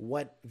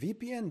 What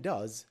VPN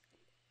does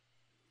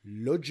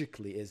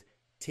logically is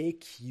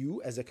take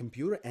you as a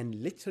computer and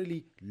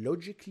literally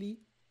logically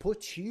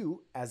put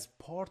you as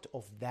part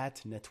of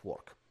that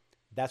network.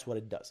 That's what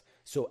it does.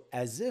 So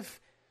as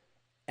if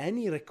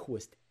any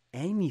request,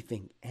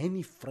 anything,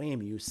 any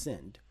frame you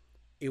send,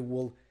 it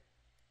will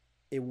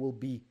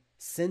be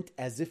sent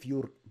as if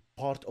you're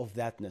part of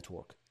that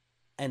network.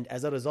 And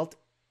as a result,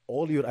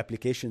 all your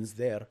applications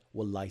there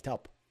will light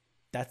up.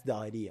 That's the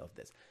idea of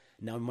this.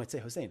 Now you might say,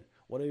 Hussein,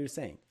 what are you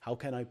saying? How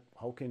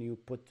can you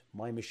put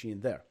my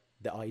machine there?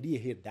 The idea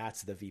here,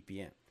 that's the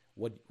VPN.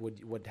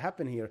 What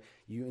happened here,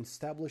 you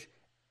establish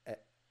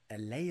a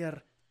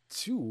layer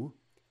 2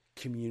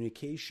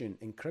 communication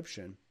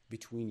encryption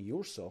between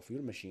yourself,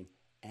 your machine,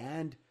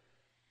 and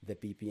the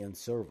VPN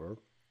server.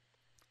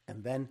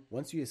 And then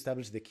once you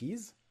establish the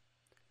keys,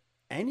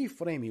 any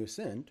frame you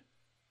send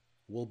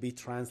will be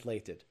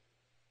translated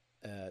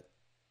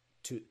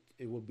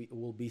it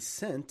will be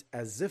sent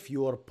as if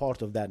you are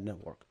part of that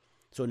network.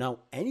 So now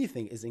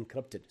anything is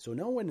encrypted. So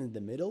no one in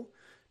the middle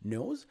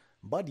knows,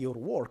 but your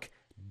work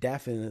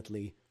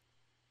definitely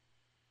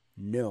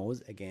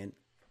knows. Again,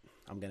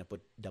 I'm going to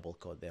put double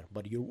quote there,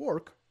 but your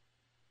work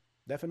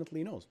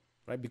definitely knows,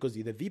 right? Because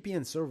the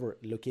VPN server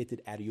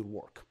located at your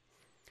work,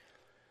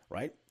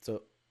 right?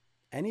 So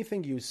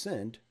anything you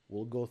send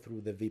will go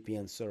through the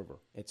VPN server.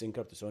 It's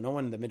encrypted. So no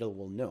one in the middle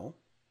will know.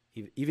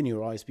 Even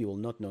your ISP will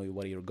not know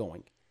where you're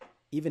going.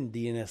 Even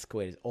DNS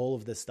queries, all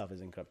of this stuff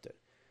is encrypted.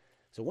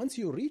 So once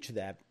you reach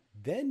that,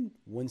 then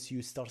once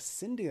you start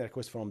sending a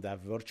request from that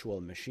virtual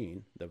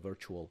machine, the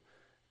virtual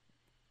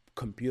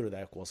computer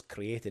that was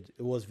created,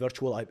 it was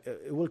virtual,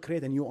 it will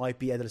create a new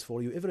IP address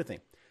for you, everything.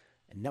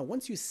 And now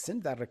once you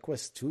send that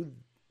request to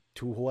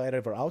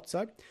whoever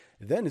outside,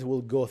 then it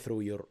will go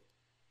through your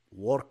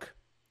work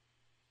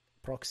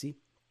proxy,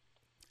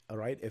 all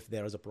right, if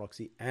there is a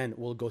proxy, and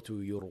will go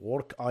to your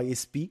work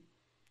ISP,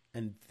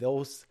 and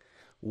those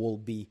will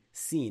be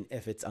seen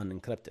if it's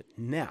unencrypted.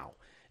 Now,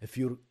 if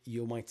you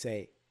might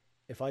say,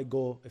 if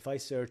I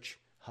search,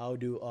 how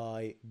do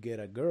I get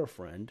a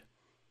girlfriend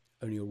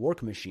on your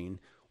work machine,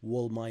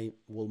 will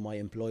my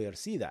employer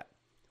see that?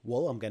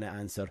 Well, I'm going to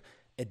answer,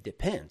 it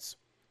depends,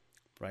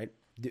 right?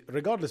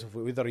 Regardless of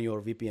whether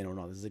you're VPN or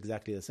not, this is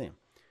exactly the same.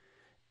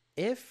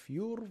 If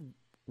your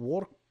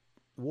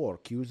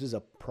work uses a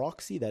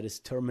proxy that is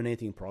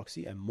terminating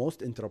proxy, and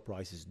most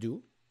enterprises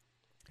do,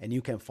 and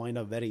you can find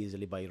out very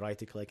easily by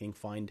right-clicking,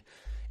 find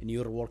in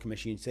your work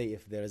machine, say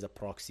if there is a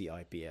proxy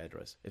IP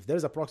address. If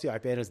there's a proxy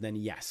IP address, then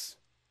yes.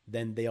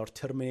 Then they are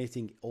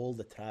terminating all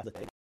the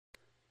traffic.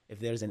 If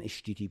there's an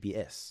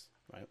HTTPS,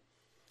 right?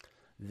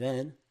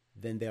 Then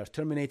they are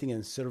terminating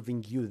and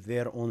serving you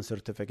their own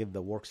certificate,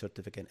 the work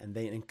certificate, and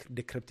they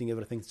decrypting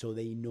everything so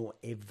they know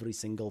every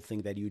single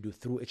thing that you do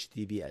through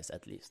HTTPS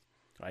at least,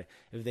 right?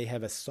 If they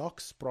have a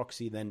SOX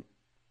proxy, then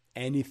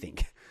anything,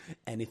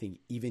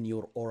 even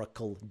your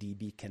Oracle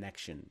DB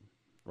connection,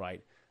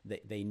 right?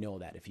 They know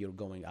that if you're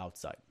going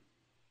outside.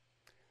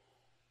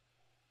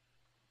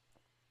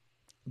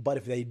 But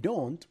if they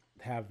don't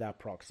have that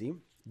proxy,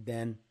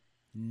 then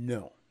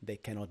no, they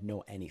cannot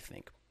know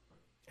anything.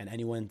 And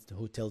anyone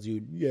who tells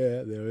you,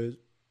 yeah, there is,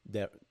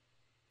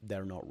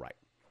 they're not right.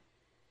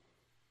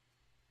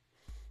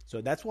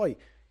 So that's why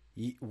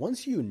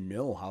once you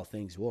know how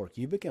things work,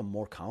 you become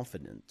more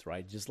confident,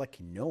 right? Just like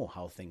you know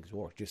how things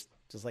work, just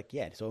like,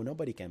 yeah, so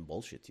nobody can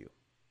bullshit you.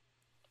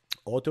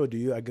 Otto, do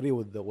you agree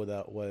with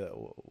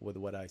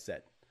what I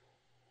said?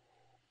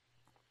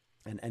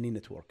 And any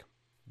network,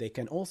 they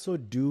can also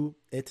do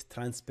it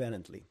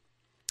transparently.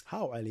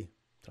 How, Ali?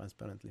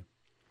 Transparently.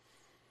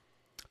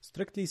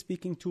 Strictly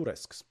speaking, two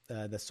risks.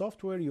 The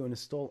software you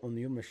install on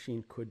your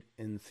machine could,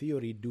 in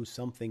theory, do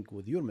something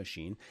with your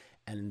machine.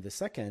 And the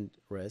second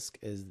risk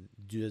is,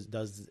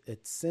 does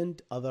it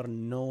send other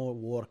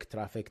non-work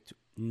traffic to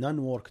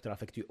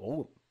you?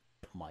 Oh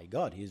my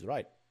God, he's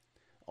right.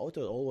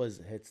 Auto always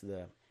hits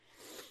the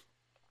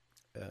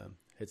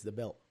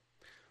bell.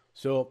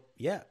 So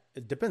yeah,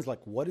 it depends.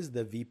 Like, what is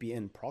the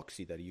VPN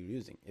proxy that you're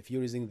using? If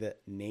you're using the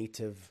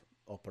native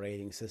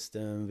operating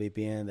system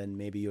VPN, then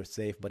maybe you're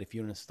safe. But if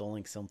you're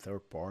installing some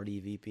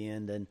third-party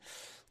VPN, then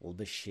a little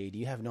bit shady.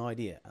 You have no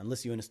idea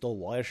unless you install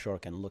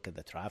Wireshark and look at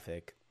the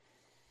traffic.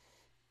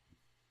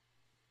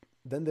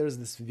 Then there's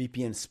this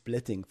VPN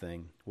splitting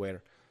thing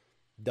where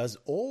does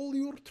all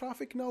your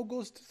traffic now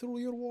goes through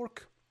your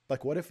work?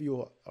 Like, what if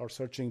you are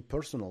searching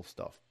personal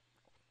stuff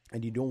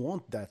and you don't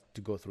want that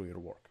to go through your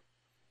work,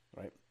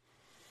 right?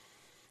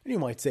 And you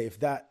might say if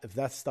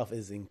that stuff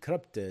is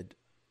encrypted,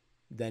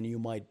 then you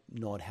might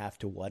not have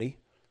to worry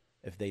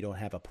if they don't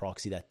have a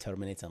proxy that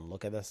terminates and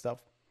look at that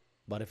stuff.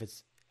 But if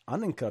it's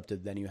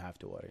unencrypted, then you have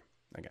to worry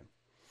again.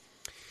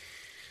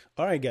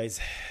 All right, guys,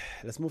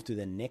 let's move to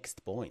the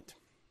next point.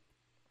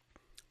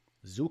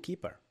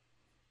 Zookeeper.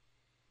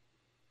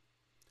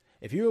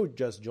 If you're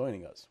just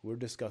joining us, we're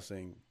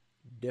discussing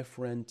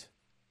different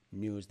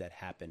news that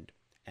happened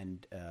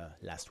and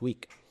last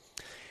week.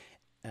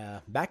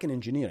 Backend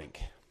engineering,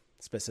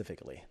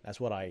 specifically.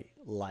 That's what I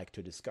like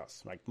to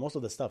discuss. Like, most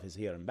of the stuff is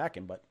here in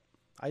backend, but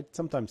I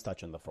sometimes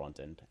touch on the front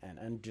end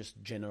and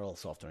just general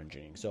software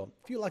engineering. So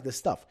if you like this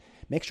stuff,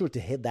 make sure to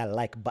hit that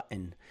like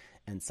button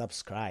and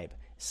subscribe.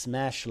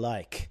 Smash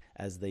like,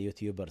 as the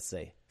YouTubers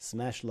say.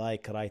 Smash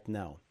like right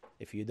now.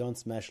 If you don't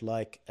smash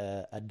like,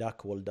 a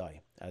duck will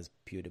die, as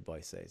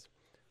PewDiePie says.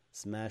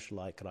 Smash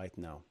like right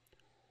now.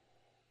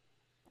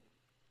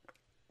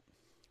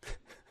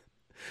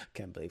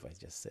 Can't believe I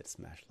just said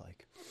smash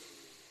like.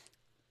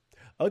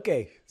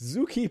 Okay,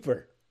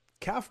 Zookeeper,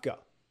 Kafka,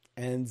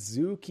 and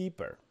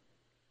Zookeeper.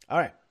 All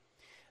right,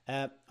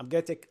 I'm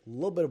going to take a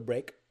little bit of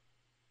break,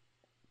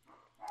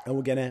 and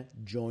we're going to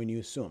join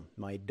you soon.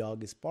 My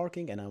dog is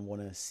barking, and I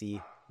want to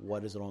see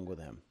what is wrong with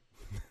him.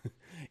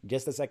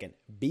 Just a second.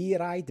 Be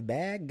right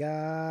back,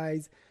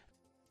 guys.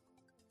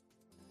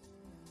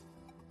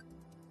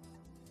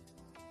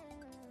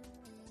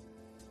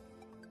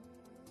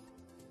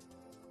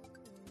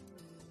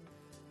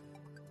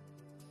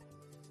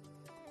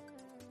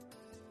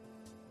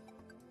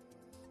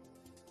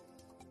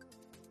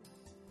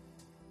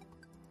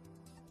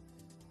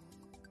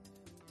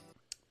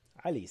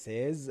 Ali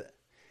says,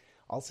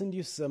 I'll send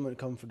you some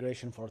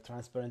configuration for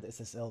transparent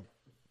SSL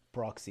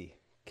proxy.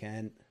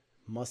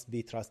 Must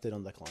be trusted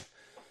on the client.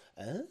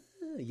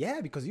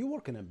 Yeah, because you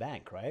work in a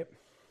bank, right?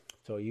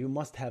 So you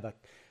must have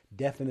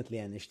definitely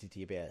an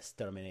HTTPS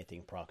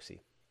terminating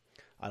proxy.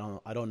 I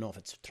don't know if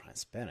it's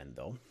transparent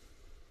though.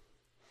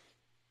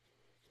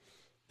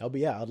 Oh, but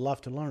yeah, I'd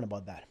love to learn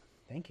about that.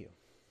 Thank you.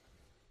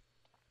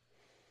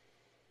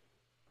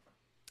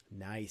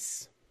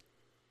 Nice.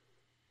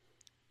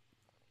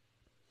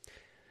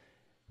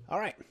 All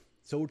right,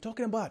 so we're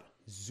talking about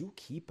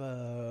Zookeeper.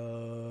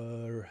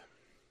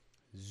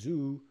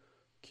 Zookeeper.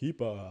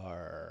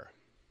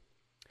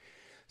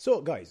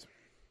 So, guys,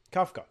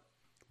 Kafka.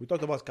 We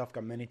talked about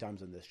Kafka many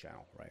times on this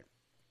channel, right?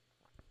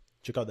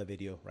 Check out the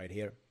video right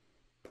here.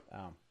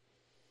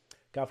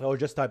 Kafka, or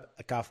just type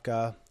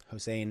Kafka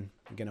Hussein.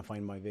 You're going to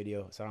find my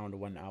video. It's around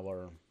 1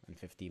 hour and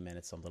 15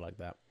 minutes, something like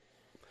that.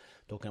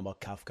 Talking about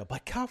Kafka.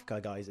 But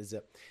Kafka, guys, is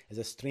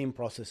a stream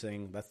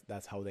processing.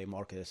 That's how they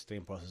market a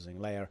stream processing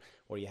layer,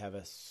 where you have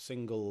a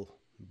single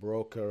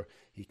broker.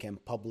 You can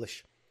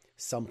publish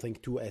something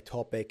to a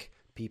topic.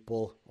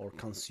 People or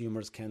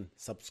consumers can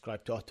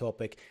subscribe to a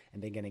topic,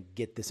 and they're going to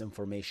get this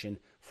information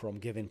from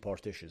given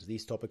partitions.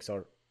 These topics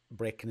are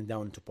breaking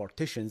down into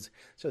partitions,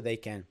 so they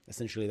can,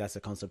 essentially, that's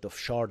the concept of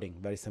sharding,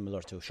 very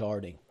similar to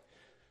sharding.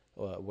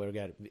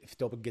 If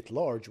topic get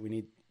large, we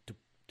need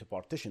to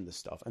partition this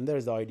stuff. And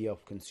there's the idea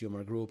of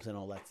consumer groups and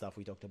all that stuff.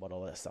 We talked about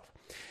all that stuff.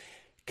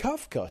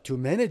 Kafka, to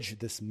manage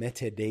this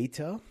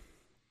metadata,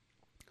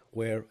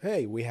 where,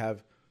 hey, we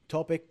have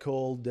topic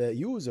called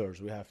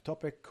users, we have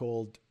topic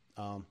called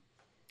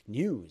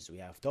news, we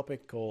have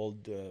topic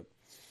called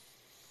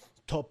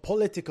top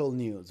political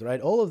news,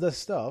 right? All of this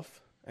stuff,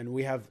 and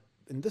we have,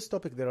 in this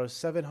topic, there are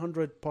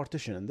 700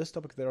 partitions. In this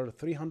topic, there are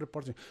 300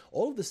 partitions.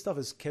 All of this stuff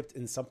is kept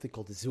in something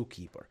called the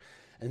Zookeeper.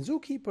 And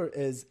Zookeeper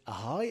is a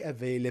high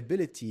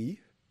availability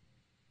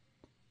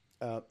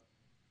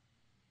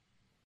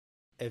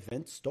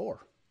event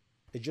store.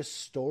 It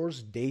just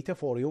stores data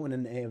for you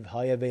in a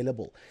high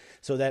available,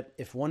 so that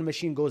if one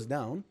machine goes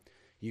down,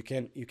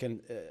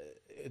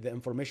 the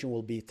information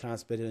will be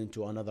transmitted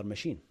into another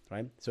machine,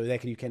 right? So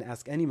that you can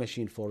ask any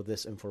machine for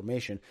this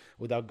information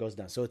without goes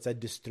down. So it's a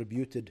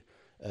distributed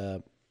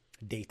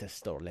data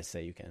store. Let's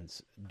say you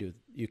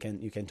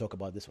can talk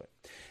about it this way.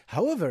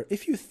 However,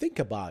 if you think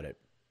about it,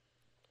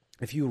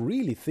 if you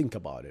really think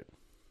about it,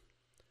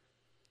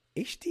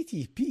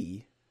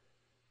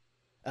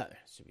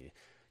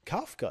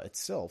 Kafka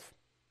itself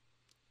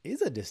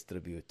is a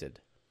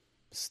distributed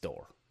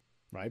store,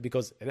 right?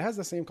 Because it has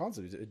the same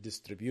concept. It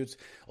distributes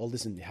all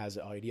this, and it has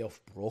the idea of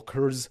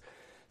brokers.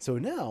 So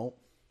now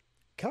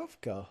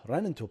Kafka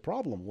ran into a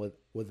problem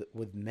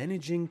with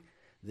managing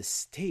the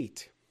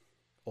state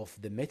of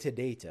the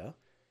metadata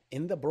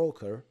in the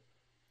broker,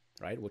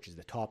 right? Which is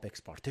the topics,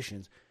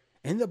 partitions,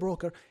 in the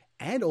broker,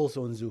 and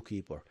also in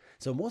Zookeeper.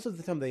 So most of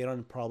the time they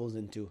run problems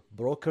into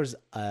brokers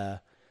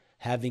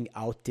having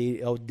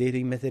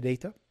outdating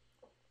metadata,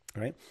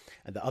 right?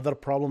 And the other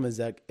problem is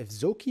that if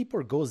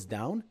Zookeeper goes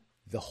down,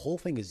 the whole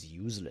thing is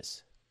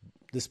useless.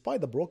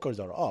 Despite the brokers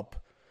are up,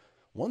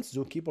 once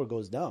Zookeeper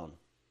goes down,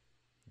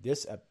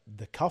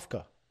 the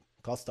Kafka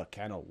cluster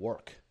cannot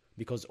work,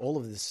 because all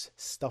of this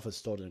stuff is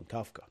stored in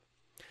Kafka,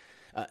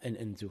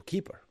 in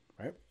Zookeeper,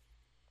 right?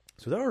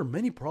 So there are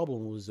many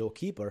problems with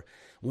Zookeeper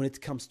when it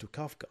comes to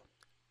Kafka.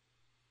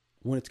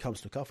 When it comes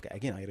to Kafka,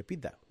 again, I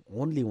repeat that,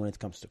 only when it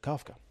comes to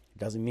Kafka. It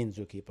doesn't mean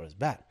Zookeeper is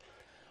bad.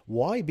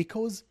 Why?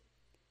 Because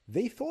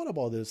they thought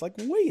about this, like,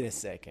 wait a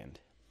second.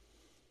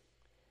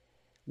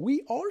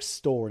 We are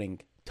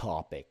storing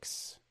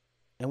topics,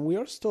 and we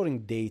are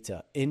storing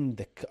data in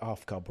the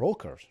Kafka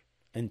brokers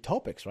and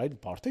topics,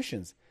 right?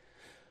 Partitions.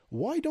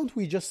 Why don't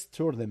we just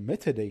store the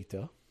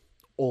metadata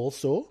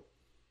also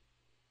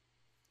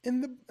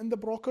in the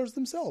brokers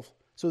themselves,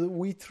 so that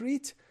we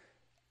treat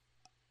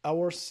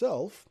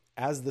ourselves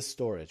as the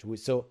storage?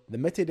 So the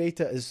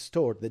metadata is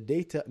stored,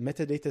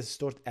 metadata is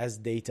stored as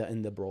data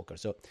in the broker.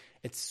 So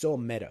it's so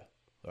meta,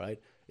 right?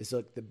 It's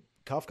like the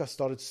Kafka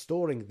started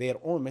storing their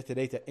own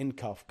metadata in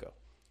Kafka.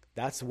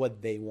 That's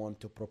what they want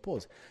to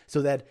propose,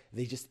 so that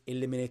they just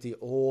eliminate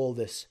all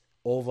this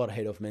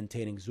overhead of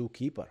maintaining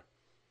Zookeeper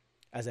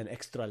as an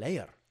extra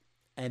layer.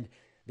 And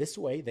this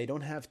way, they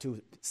don't have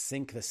to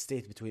sync the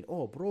state between,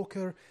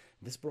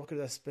 this broker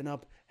that spin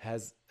up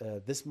has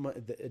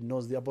it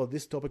knows about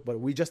this topic, but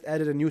we just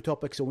added a new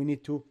topic, so we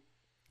need to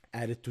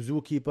add it to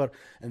Zookeeper.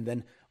 And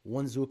then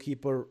one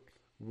Zookeeper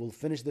will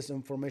finish this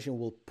information,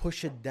 will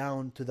push it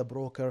down to the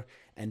broker,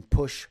 and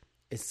push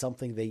is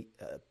something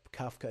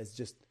Kafka is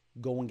just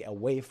going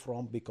away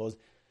from, because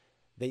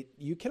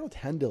you cannot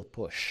handle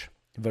push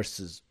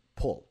versus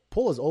pull.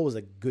 Pull is always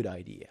a good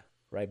idea,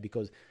 right?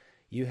 Because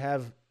you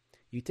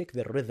take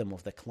the rhythm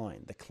of the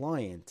client. The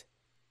client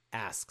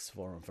asks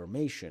for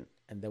information,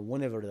 and then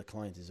whenever the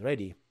client is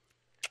ready,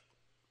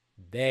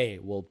 they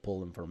will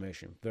pull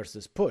information.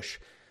 Versus push.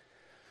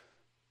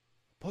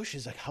 Push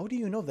is like, how do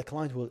you know the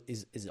client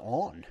is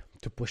on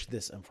to push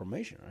this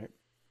information, right?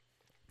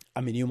 I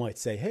mean, you might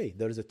say, hey,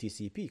 there's a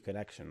TCP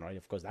connection, right?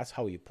 Of course, that's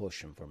how you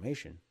push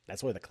information.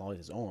 That's why the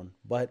client is on.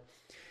 But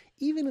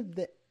even if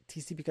the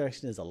TCP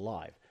connection is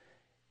alive,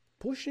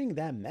 pushing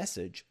that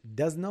message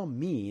does not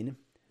mean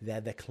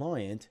that the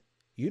client,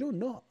 you don't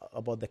know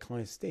about the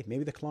client state.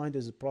 Maybe the client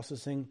is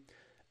processing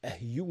a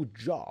huge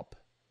job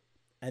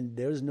and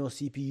there's no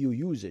CPU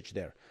usage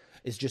there.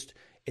 It's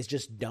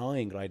just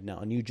dying right now,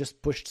 and you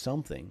just pushed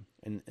something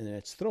in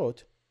its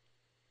throat.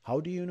 How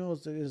do you know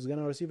it's going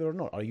to receive it or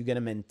not? Are you going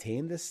to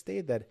maintain this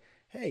state that,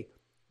 hey,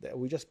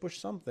 we just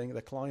pushed something,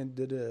 the client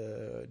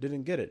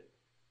didn't get it?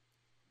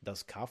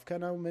 Does Kafka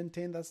now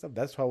maintain that stuff?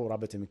 That's how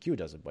RabbitMQ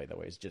does it, by the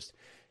way.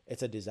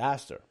 It's a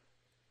disaster.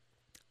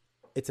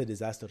 It's a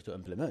disaster to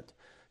implement.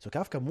 So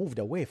Kafka moved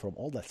away from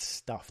all that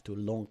stuff to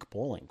long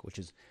polling, which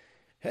is,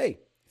 hey,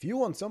 if you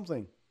want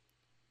something,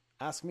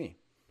 ask me.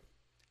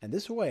 And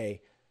this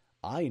way,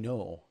 I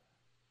know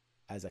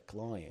as a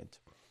client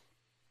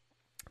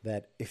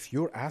that if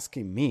you're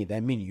asking me,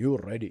 that means you're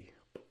ready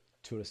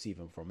to receive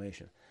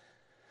information.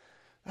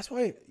 That's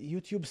why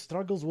YouTube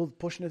struggles with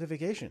push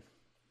notification.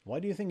 Why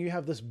do you think you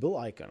have this bill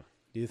icon?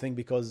 Do you think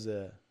because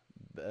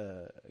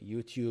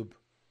YouTube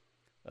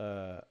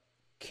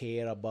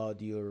care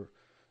about your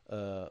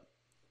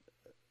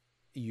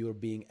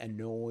being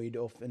annoyed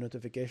of a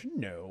notification?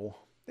 No.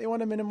 They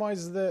want to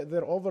minimize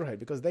their overhead,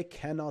 because they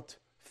cannot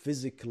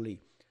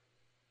physically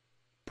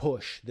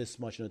push this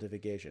much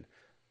notification.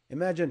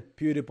 Imagine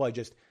PewDiePie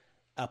just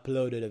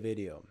uploaded a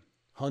video,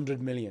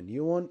 100 million.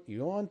 You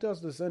want us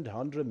to send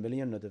 100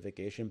 million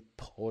notification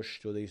push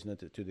to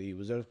the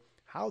users?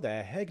 How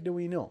the heck do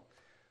we know,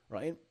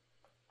 right?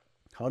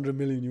 100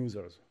 million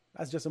users.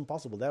 That's just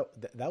impossible. That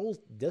will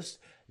just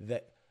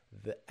the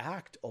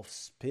act of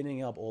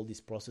spinning up all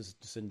these processes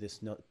to send this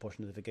push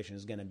notification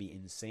is going to be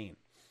insane.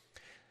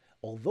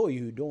 Although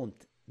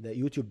the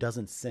YouTube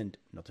doesn't send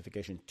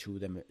notification to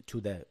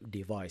the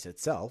device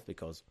itself,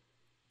 because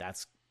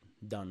that's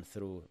done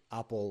through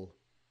Apple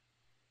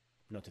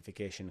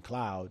notification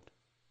cloud,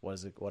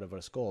 whatever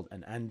it's called,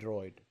 and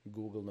Android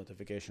Google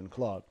notification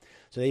cloud.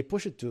 So they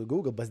push it to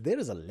Google, but there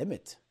is a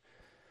limit,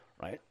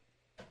 right?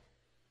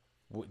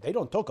 They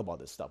don't talk about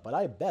this stuff, but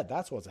I bet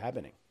that's what's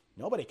happening.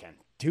 Nobody can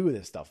do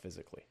this stuff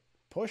physically.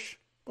 Push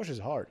is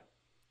hard.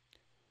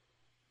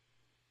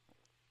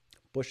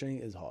 Pushing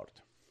is hard.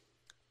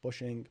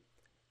 Pushing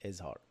is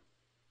hard.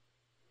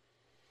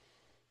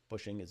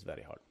 Pushing is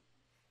very hard.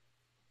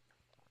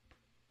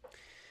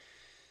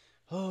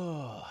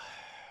 Oh,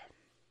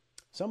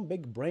 some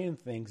big brain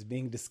things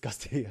being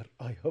discussed here.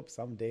 I hope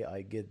someday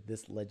I get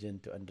this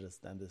legend to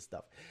understand this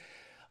stuff.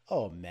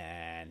 Oh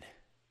man,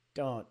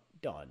 don't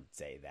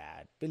say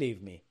that.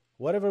 Believe me,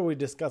 whatever we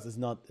discuss is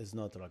not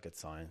rocket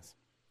science.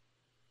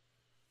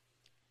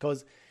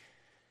 Because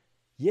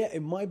yeah,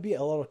 it might be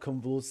a lot of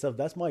convoluted stuff.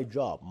 That's my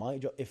job.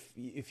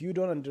 If you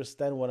don't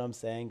understand what I'm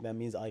saying, that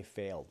means I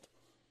failed,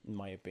 in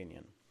my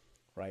opinion.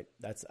 Right?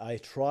 I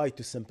try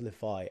to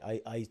simplify.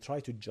 I try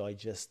to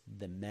digest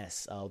the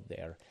mess out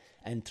there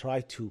and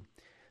try to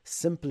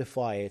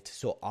simplify it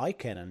so I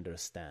can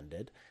understand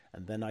it,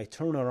 and then I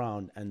turn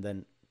around and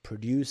then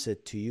produce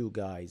it to you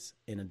guys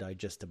in a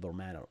digestible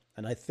manner.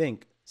 And I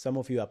think some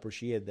of you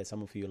appreciate that,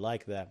 some of you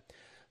like that,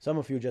 some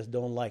of you just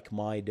don't like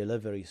my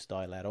delivery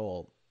style at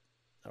all.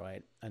 All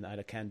right, and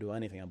I can't do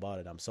anything about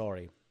it. I'm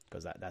sorry,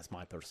 because that's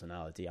my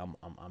personality. I'm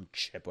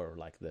chipper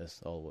like this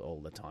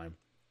all the time.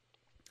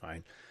 All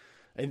right.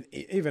 And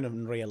even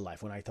in real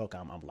life, when I talk,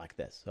 I'm like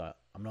this. So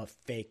I'm not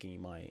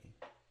faking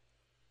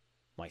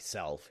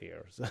myself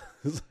here. So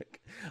it's like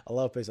a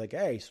lot of people like,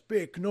 hey,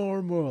 speak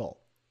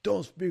normal.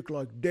 Don't speak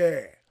like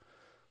that.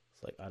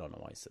 It's like, I don't know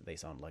why they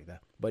sound like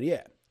that. But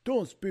yeah,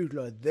 don't speak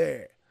like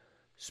that.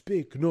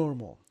 Speak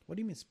normal. What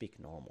do you mean speak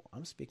normal?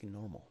 I'm speaking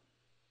normal.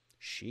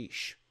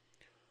 Sheesh.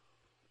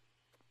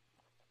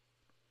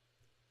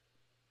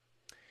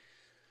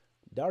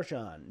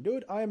 Darshan,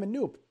 dude, I am a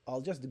noob.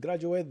 I'll just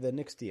graduate the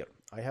next year.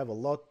 I have a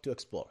lot to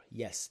explore.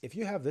 Yes, if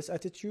you have this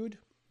attitude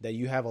that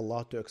you have a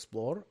lot to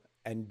explore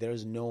and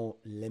there's no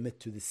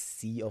limit to the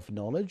sea of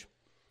knowledge,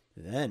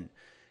 then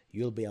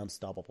you'll be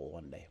unstoppable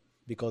one day.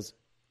 Because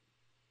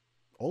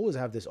always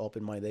have this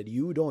open mind that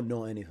you don't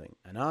know anything,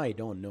 and I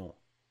don't know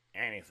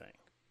anything.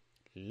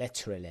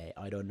 Literally,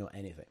 I don't know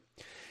anything.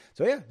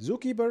 So yeah,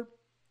 Zookeeper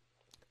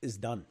is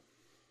done.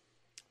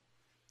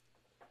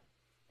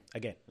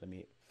 Again, let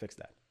me fix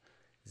that.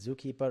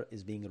 Zookeeper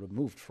is being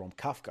removed from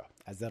Kafka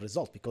as a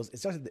result, because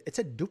it's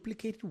a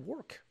duplicated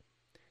work.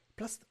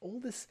 Plus all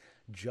this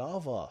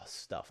Java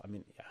stuff. I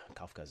mean, yeah,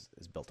 Kafka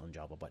is built on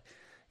Java, but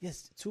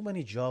yes, too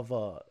many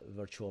Java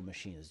virtual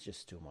machines,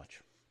 just too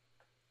much.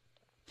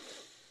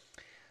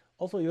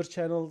 Also, your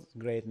channel,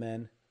 great,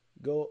 man.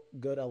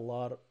 Got a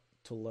lot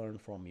to learn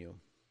from you.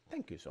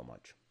 Thank you so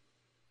much.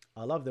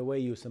 I love the way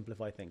you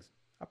simplify things.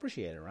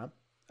 Appreciate it, Ram.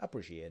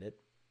 Appreciate it.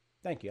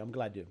 Thank you. I'm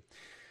glad you.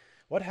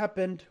 What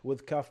happened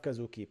with Kafka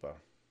Zookeeper?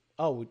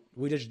 Oh,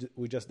 we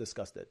just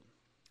discussed it.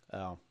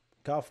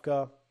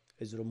 Kafka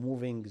is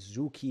removing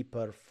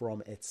Zookeeper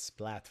from its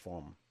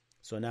platform.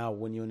 So now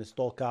when you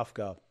install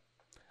Kafka,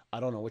 I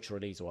don't know which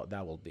release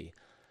that will be,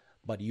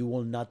 but you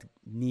will not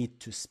need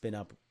to spin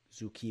up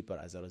Zookeeper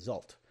as a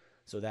result.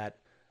 So that,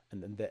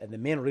 and the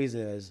main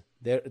reason is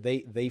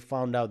they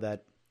found out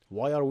that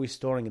why are we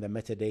storing the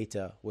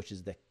metadata, which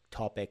is the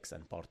topics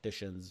and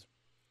partitions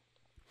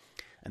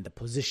and the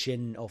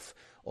position of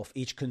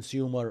each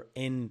consumer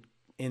in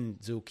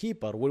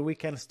Zookeeper, where we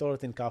can store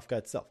it in Kafka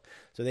itself.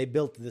 So they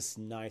built this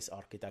nice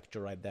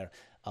architecture right there.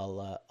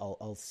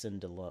 I'll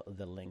send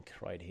the link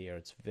right here.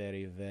 It's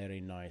very, very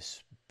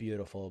nice,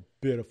 beautiful,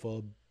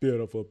 beautiful,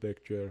 beautiful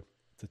picture.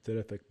 It's a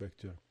terrific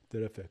picture.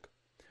 Terrific,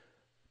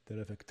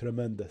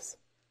 tremendous.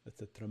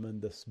 It's a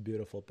tremendous,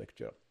 beautiful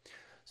picture.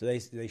 So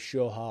they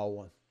show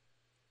how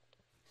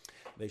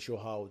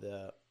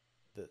the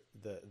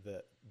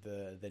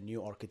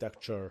new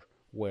architecture,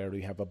 where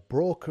you have a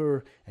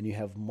broker and you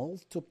have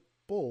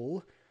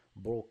multiple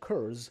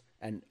brokers,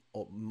 and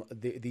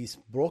these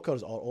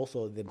brokers are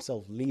also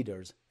themselves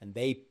leaders, and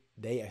they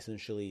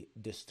essentially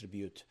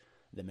distribute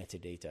the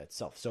metadata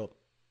itself. So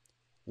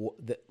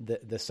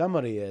the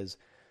summary is,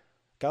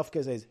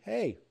 Kafka says,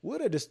 hey,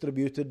 we're a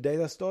distributed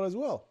data store as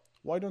well.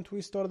 Why don't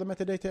we store the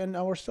metadata in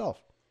ourselves?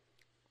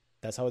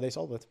 That's how they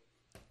solve it.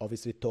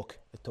 Obviously, it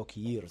took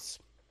years.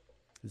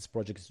 This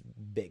project is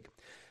big.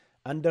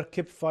 Under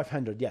KIP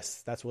 500,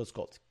 yes, that's what it's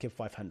called. KIP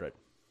 500.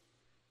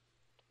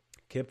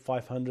 KIP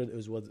 500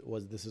 is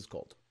what this is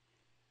called.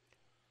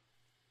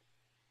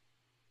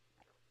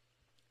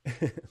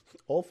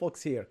 All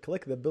folks here,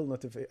 click the bell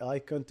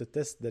icon to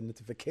test the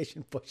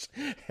notification push.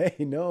 Hey,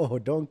 no,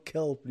 don't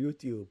kill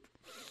YouTube.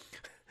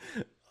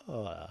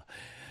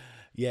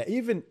 Yeah,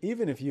 even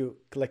if you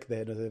click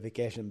the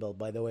notification bell,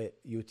 by the way,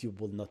 YouTube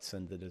will not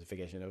send the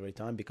notification every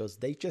time, because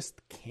they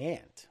just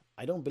can't.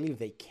 I don't believe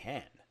they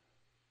can.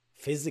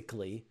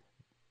 Physically,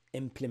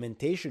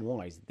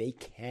 implementation-wise, they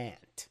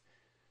can't.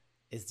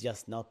 It's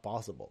just not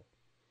possible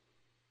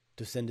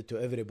to send it to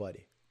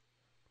everybody.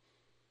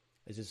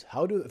 It's just,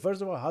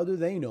 first of all, how do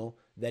they know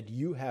that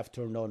you have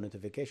turned on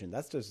notification?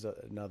 That's just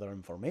another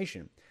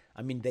information.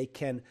 I mean, they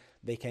can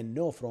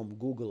know from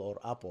Google or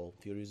Apple.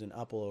 If you're using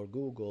Apple or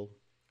Google,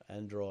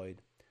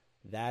 Android,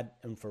 that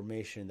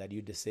information that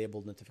you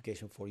disabled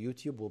notification for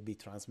YouTube will be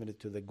transmitted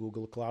to the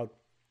Google Cloud.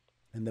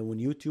 And then when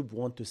YouTube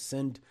want to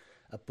send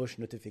a push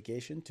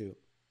notification to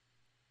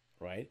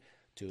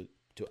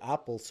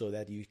Apple, so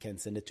that you can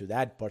send it to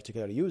that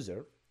particular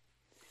user,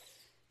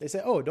 they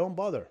say, oh, don't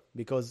bother,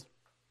 because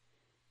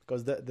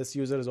this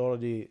user is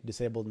already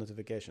disabled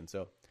notification.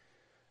 So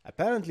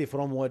apparently,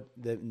 from what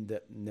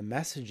the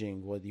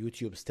messaging, what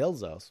YouTube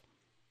tells us,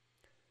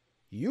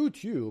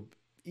 YouTube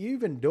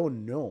even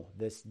don't know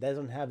this,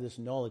 doesn't have this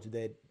knowledge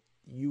that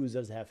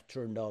users have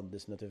turned on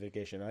this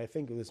notification. I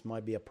think this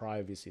might be a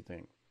privacy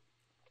thing,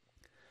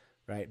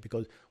 right?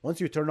 Because once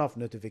you turn off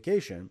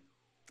notification,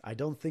 I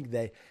don't think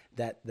that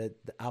the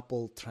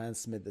Apple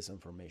transmit this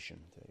information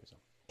to the user.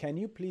 Can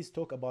you please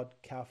talk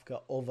about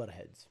Kafka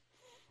overheads?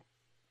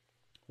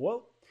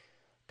 Well,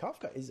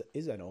 Kafka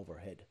is an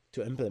overhead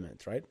to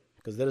implement, right?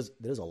 Because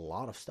there's a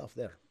lot of stuff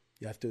there.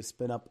 You have to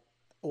spin up.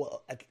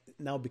 Well, it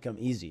now become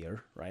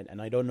easier, right?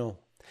 And I don't know.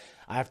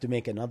 I have to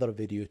make another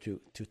video to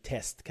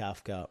test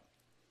Kafka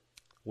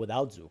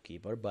without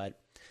Zookeeper. But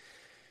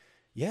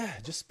yeah,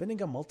 just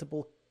spinning up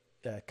multiple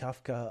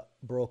Kafka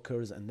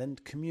brokers and then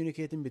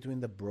communicating between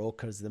the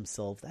brokers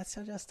themselves, that's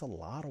just a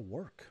lot of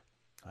work,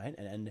 right?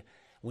 And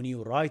when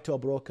you write to a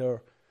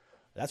broker,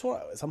 that's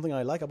something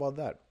I like about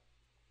that.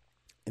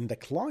 In the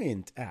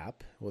client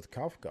app with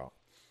Kafka,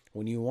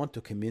 when you want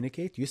to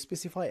communicate, you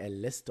specify a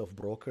list of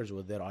brokers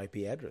with their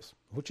IP address,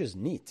 which is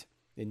neat,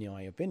 in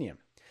my opinion.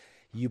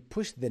 You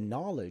push the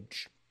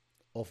knowledge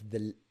of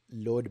the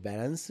load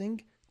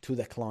balancing to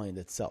the client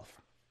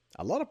itself.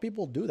 A lot of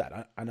people do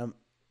that, and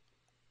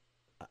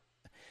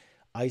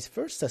I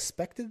first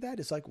suspected that.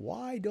 It's like,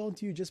 why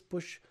don't you just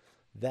push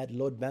that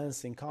load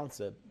balancing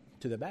concept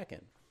to the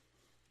backend,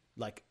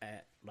 like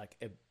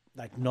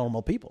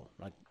normal people,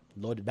 like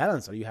load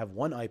balancer? You have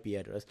one IP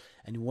address,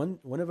 and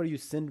whenever you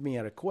send me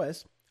a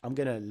request, I'm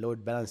gonna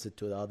load balance it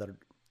to the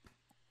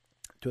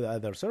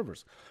other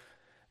servers.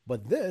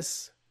 But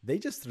this, they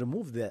just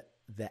removed the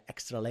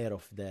extra layer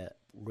of the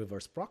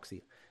reverse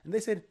proxy. And they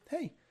said,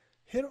 hey,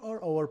 here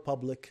are our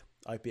public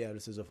IP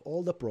addresses of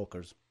all the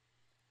brokers.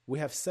 We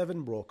have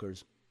 7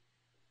 brokers.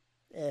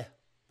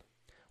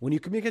 When you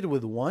communicate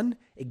with one,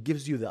 it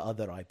gives you the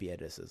other IP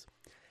addresses.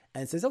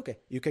 And it says, okay,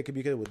 you can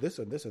communicate with this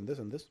and this and this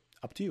and this,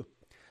 up to you.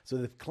 So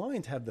the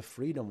client have the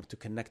freedom to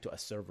connect to a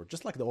server,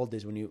 just like the old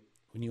days when you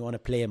want to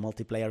play a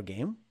multiplayer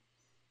game,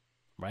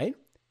 right?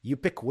 You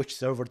pick which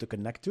server to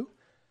connect to.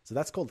 So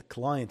that's called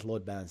client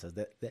load balancers.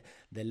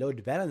 The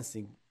load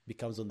balancing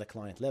becomes on the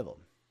client level,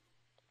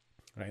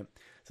 right?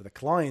 So the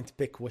client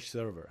pick which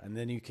server, and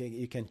then you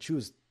can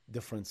choose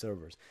different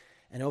servers.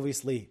 And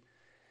obviously,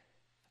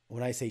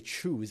 when I say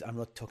choose, I'm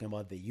not talking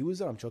about the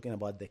user. I'm talking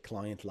about the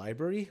client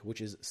library,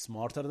 which is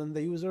smarter than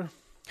the user.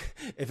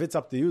 If it's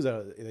up to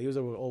the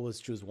user will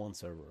always choose one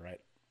server, right?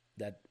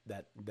 That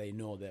they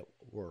know that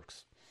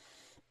works.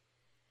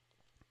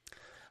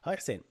 Hi,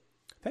 Hussein.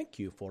 Thank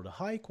you for the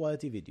high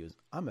quality videos.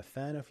 I'm a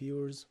fan of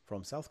yours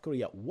from South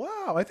Korea.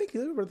 Wow, I think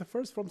you were the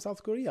first from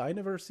South Korea. I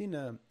never seen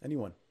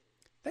anyone.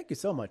 Thank you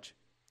so much,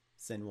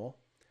 Senwo.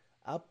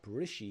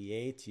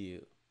 Appreciate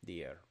you,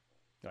 dear.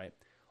 Right?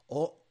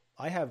 Oh,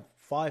 I have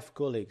 5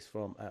 colleagues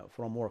from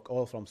work,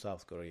 all from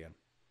South Korea.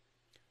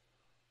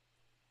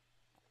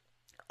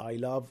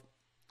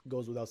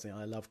 Goes without saying,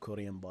 I love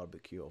Korean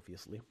barbecue,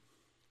 obviously.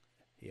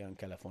 Here in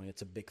California,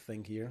 it's a big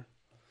thing here.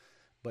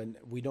 But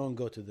we don't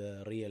go to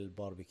the real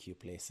barbecue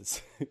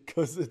places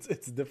because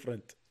it's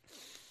different.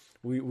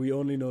 We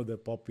only know the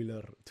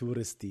popular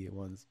touristy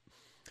ones.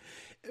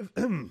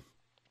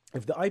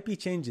 If the IP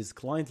changes,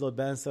 client load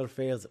balancer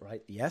fails,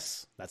 right?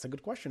 Yes, that's a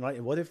good question,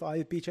 right? What if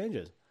IP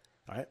changes,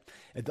 right?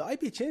 If the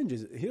IP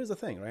changes, here's the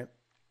thing, right?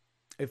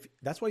 If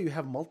that's why you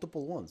have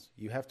multiple ones.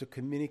 You have to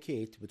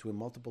communicate between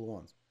multiple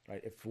ones,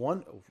 right? If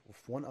one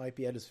IP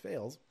address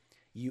fails,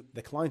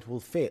 the client will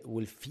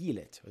feel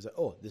it. It's like,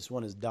 oh, this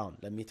one is down.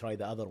 Let me try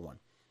the other one,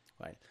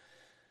 right?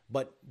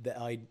 But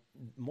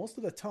most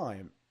of the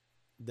time,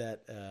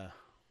 that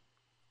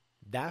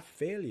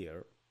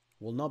failure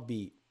will not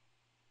be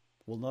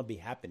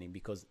happening,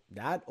 because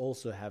that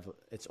also have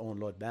its own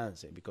load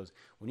balancing. Because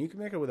when you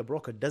communicate with a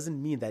broker,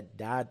 doesn't mean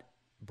that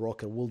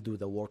broker will do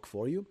the work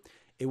for you.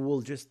 It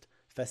will just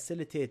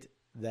facilitate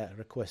the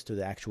request to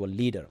the actual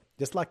leader,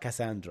 just like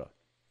Cassandra.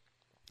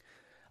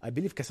 I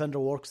believe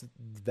Cassandra works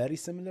very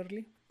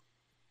similarly.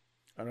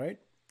 All right.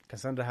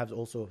 Cassandra has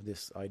also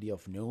this idea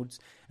of nodes,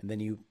 and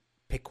then you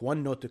pick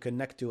one node to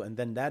connect to, and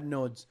then that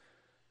nodes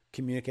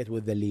communicate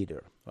with the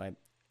leader, right?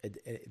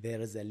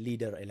 There is a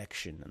leader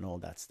election and all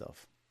that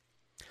stuff.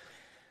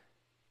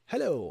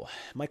 Hello.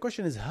 My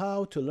question is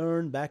how to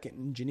learn backend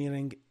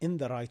engineering in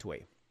the right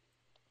way.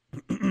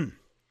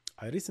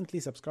 I recently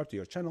subscribed to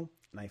your channel,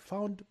 and I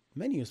found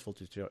many useful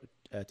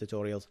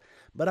tutorials,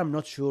 but I'm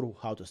not sure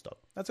how to start.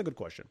 That's a good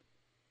question.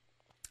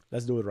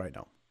 Let's do it right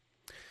now.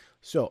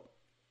 So,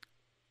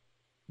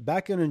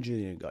 backend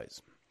engineering,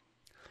 guys.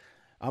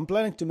 I'm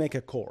planning to make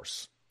a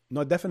course.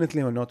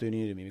 Definitely not on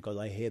Udemy, because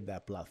I hate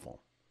that platform.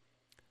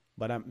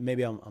 But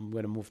maybe I'm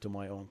going to move to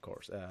my own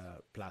course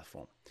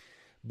platform.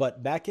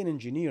 But backend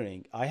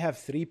engineering, I have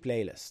 3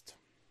 playlists.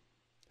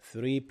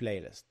 3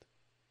 playlists.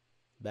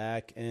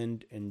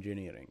 Backend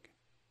engineering.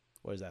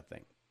 Where's that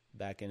thing?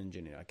 Backend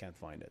engineering. I can't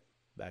find it.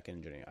 Backend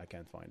engineering. I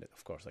can't find it.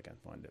 Of course, I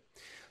can't find it.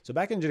 So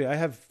backend engineering, I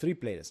have 3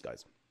 playlists,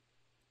 guys.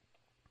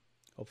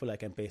 Hopefully, I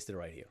can paste it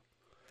right here.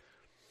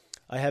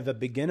 I have a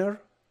beginner.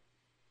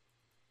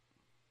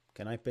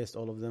 Can I paste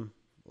all of them?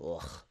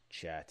 Ugh,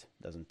 chat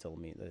doesn't tell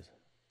me this.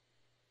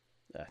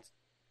 That's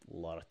a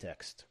lot of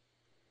text.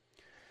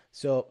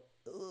 So,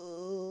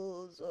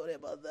 sorry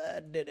about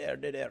that. Dead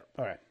air.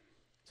 All right.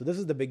 So this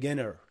is the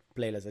beginner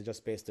playlist. I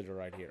just pasted it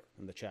right here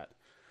in the chat.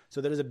 So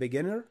there is a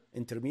beginner,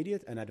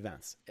 intermediate, and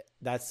advanced.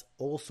 That's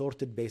all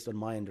sorted based on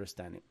my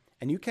understanding.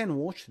 And you can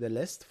watch the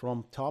list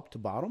from top to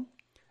bottom,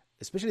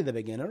 especially the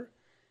beginner,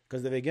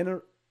 because the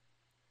beginner,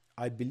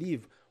 I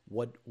believe,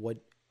 what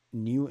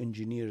new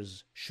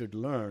engineers should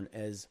learn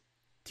is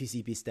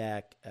TCP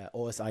stack,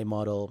 OSI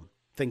model,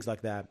 things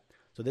like that.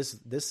 So this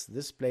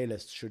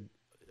playlist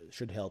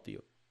should help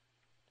you.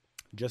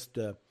 Just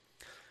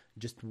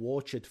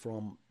watch it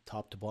from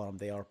top to bottom.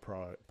 They are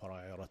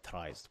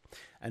prioritized,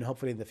 and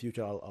hopefully in the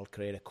future I'll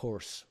create a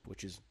course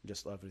which is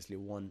just obviously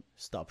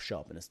one-stop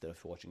shop instead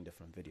of watching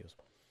different videos.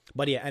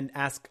 But yeah, and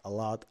ask a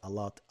lot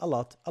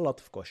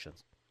of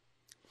questions.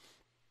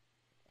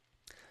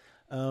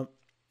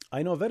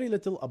 I know very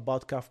little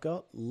about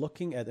Kafka.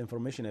 Looking at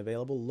information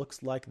available,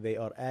 looks like they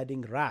are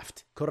adding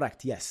Raft.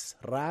 Correct, yes.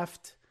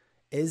 Raft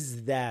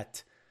is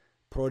that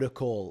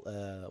protocol,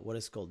 what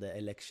is called the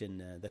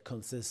election, the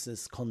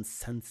consensus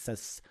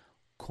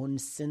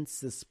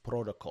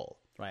protocol,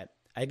 right?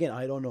 Again,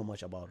 I don't know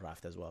much about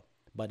Raft as well.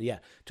 But yeah,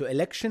 to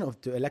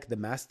elect the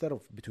master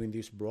between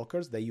these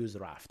brokers, they use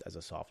Raft as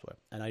a software.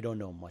 And I don't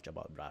know much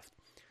about Raft.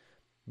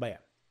 But yeah.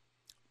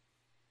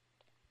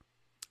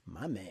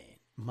 My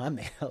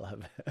man, I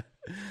love it.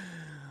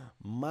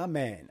 My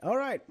man. All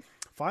right.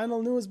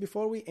 Final news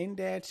before we end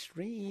that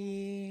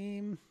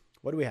stream.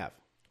 What do we have?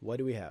 what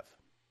do we have?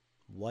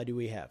 What do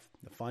we have?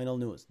 The final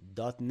news,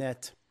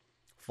 .NET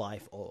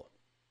 5.0.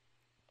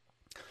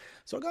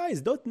 So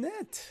guys,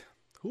 .NET.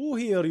 Who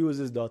here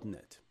uses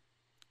 .NET?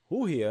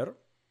 Who here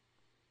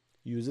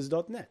uses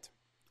 .NET?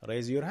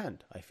 Raise your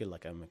hand. I feel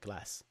like I'm in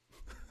class.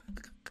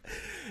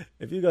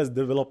 If you guys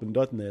develop in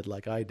 .NET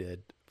like I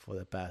did for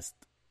the past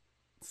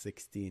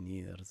 16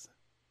 years,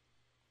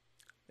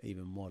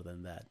 even more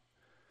than that.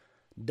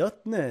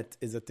 .NET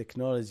is a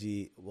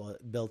technology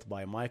built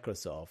by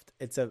Microsoft.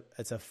 It's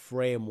a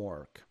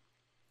framework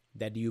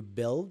that you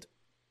build,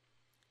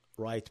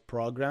 write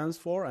programs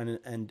for,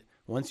 and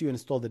once you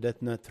install the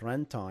 .NET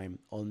runtime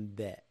on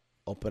the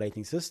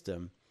operating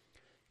system,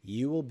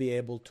 you will be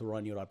able to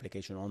run your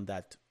application on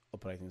that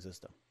operating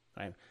system,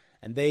 right?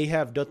 And they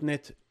have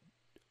 .NET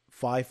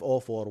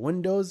 5.0 for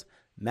Windows,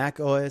 Mac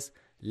OS,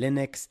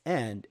 Linux,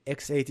 and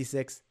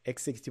x86,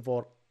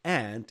 x64,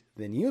 and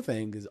the new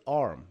thing is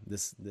ARM,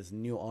 this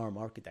new ARM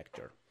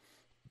architecture.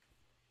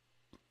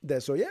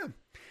 So yeah,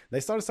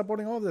 they started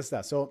supporting all of this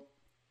stuff. So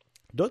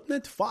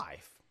 .NET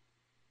 5.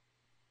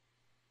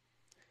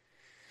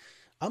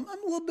 I'm a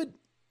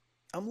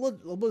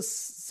little bit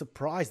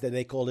surprised that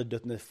they called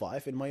it .NET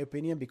 5, in my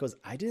opinion, because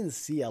I didn't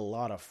see a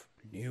lot of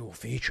new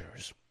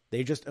features.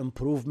 They just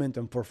improvement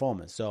in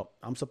performance. So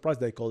I'm surprised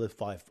they called it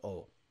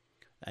 5.0.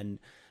 And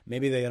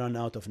maybe they run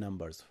out of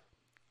numbers.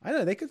 I don't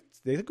know, they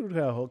could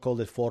have called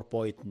it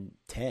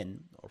 4.10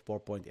 or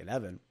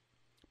 4.11.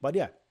 But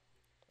yeah,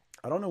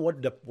 I don't know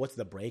what's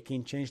the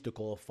breaking change to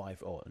call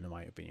 5.0, in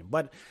my opinion.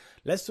 But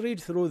let's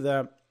read through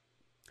the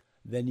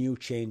new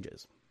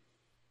changes.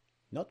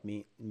 Not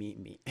me.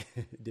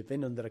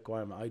 Depending on the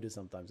requirement, I do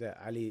sometimes. Yeah,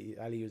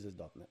 Ali uses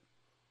 .NET.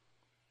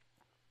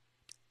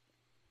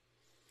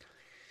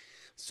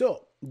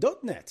 So,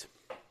 .NET.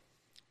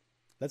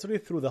 Let's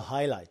read through the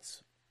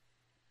highlights.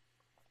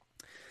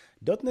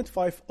 .NET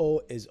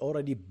 5.0 is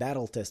already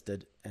battle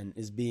tested and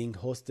is being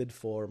hosted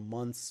for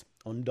months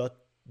on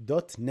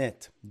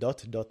 .NET,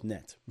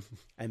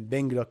 and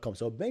Bing.com.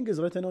 So Bing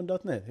is written on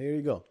 .NET. Here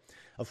you go.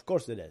 Of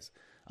course it is.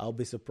 I'll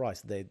be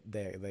surprised they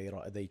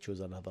choose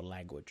another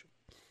language.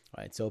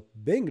 Right, so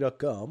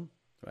Bing.com,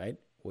 right,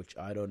 which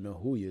I don't know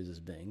who uses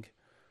Bing,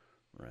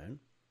 right?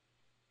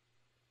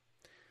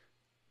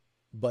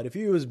 But if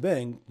you use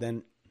Bing,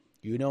 then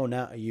you now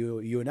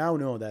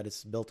know that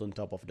it's built on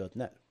top of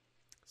 .NET.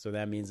 So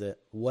that means that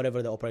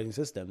whatever the operating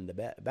system in the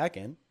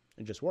backend,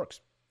 it just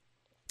works.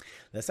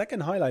 The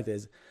second highlight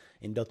is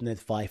in .NET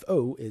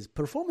 5.0 is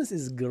performance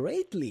is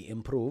greatly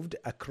improved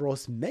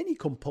across many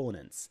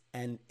components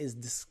and is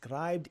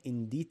described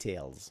in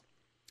details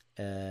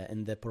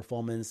in the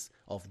performance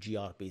of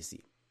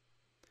gRPC.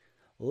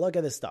 Look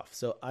at this stuff.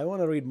 So I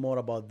want to read more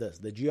about this,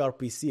 the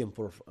gRPC and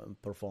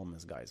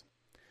performance, guys.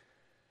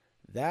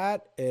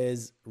 That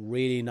is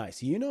really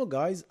nice. You know,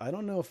 guys, I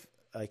don't know if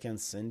I can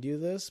send you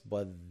this,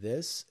 but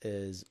this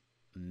is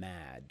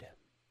mad.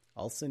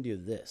 I'll send you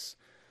this.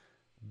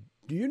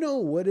 Do you know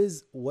what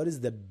is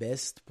the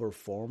best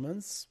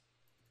performance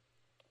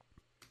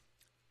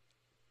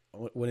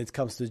when it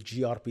comes to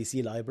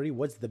gRPC library?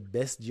 What's the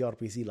best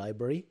gRPC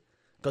library?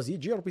 Because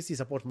gRPC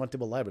supports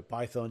multiple libraries,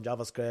 Python,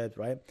 JavaScript,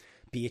 right?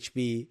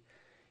 PHP.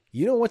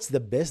 You know what's the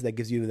best that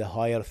gives you the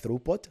higher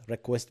throughput,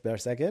 request per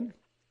second?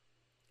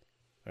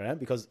 Right?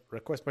 Because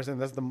request per second,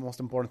 that's the most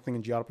important thing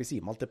in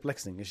gRPC,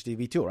 multiplexing,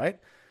 HTTP2, right?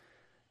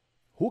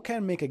 Who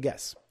can make a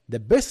guess?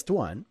 The best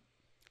one,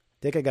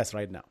 take a guess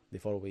right now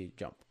before we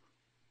jump.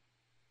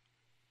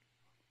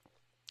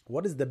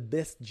 What is the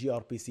best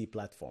gRPC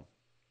platform?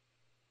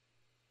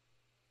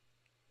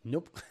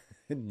 Nope.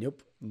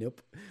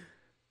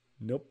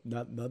 Nope,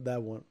 not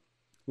that one.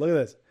 Look at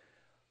this.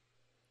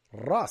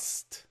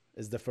 Rust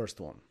is the first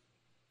one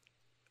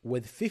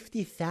with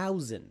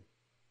 50,000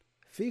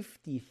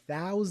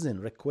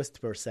 requests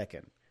per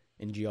second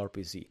in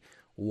gRPC.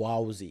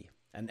 Wowzy.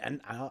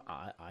 And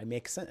I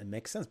make sense. It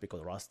makes sense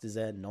because Rust is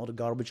a not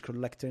garbage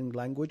collecting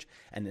language,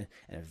 and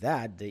if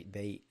that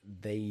they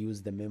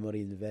use the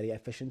memory in a very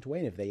efficient way,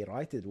 and if they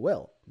write it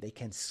well, they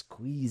can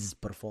squeeze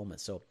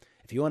performance. So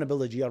if you want to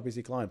build a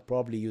gRPC client,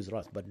 probably use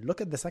Rust. But look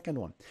at the second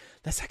one.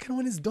 The second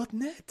one is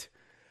 .NET.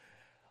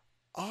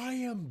 I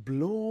am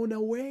blown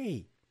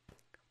away.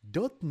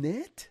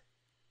 .NET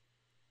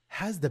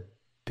has the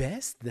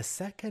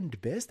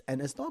second best,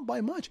 and it's not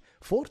by much.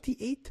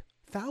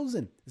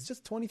 48,000. It's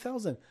just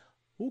 20,000.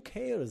 Who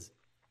cares?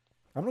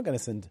 I'm not going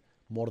to send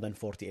more than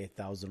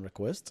 48,000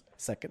 requests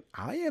a second.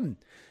 I am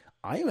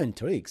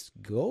intrigued.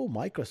 Go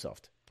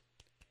Microsoft.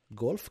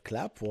 Golf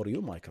clap for you,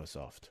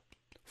 Microsoft.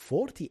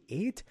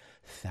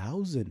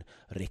 48,000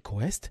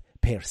 requests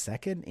per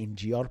second in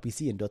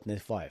gRPC and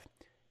 .NET 5.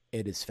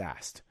 It is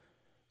fast.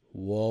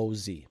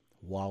 Wowzy.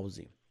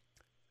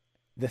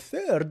 The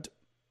third,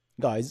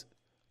 guys,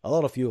 a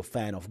lot of you are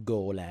fan of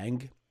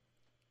Golang.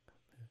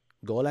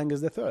 Golang is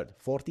the third.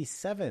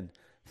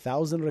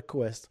 47,000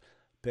 requests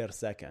per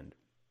second.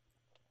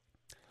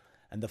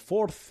 And the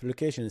fourth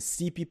location is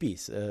CPP,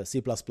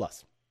 C++.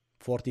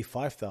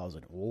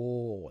 45,000.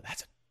 Oh,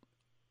 that's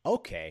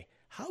okay.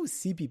 How is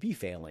CPP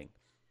failing?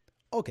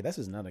 okay, this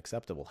is not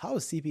acceptable. How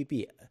is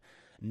CPP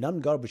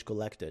non-garbage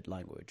collected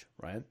language,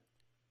 right?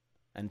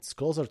 And it's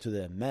closer to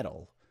the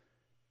metal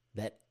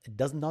that it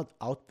does not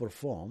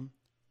outperform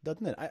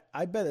 .NET.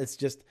 I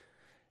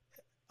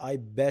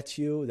bet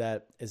you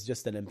that it's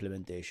just an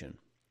implementation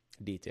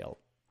detail.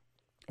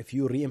 If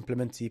you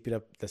re-implement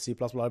the C++,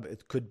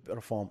 it could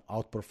outperform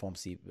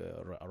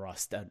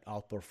Rust and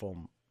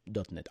outperform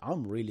 .NET.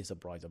 I'm really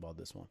surprised about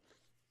this one.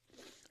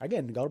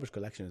 Again, garbage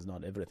collection is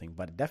not everything,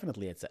 but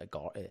definitely it's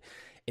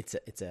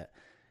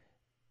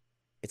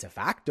a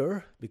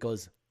factor,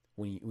 because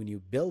when you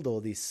build all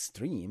these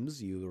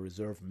streams, you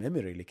reserve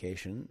memory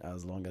location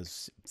as long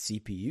as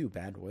CPU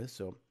bandwidth.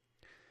 So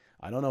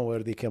I don't know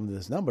where they come to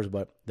these numbers,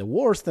 but the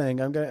worst thing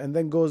and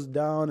then goes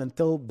down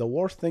until the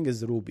worst thing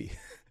is Ruby.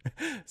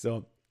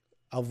 So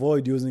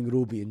avoid using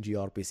Ruby in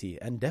gRPC,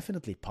 and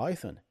definitely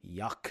Python.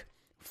 Yuck.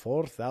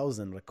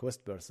 4,000 requests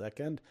per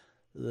second.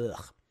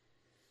 Ugh.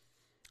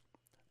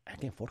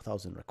 Again,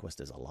 4,000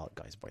 requests is a lot,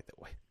 guys, by the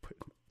way.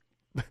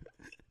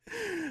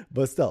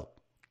 But still.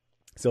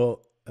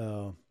 So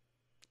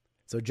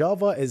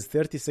Java is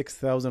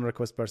 36,000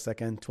 requests per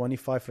second,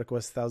 25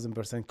 requests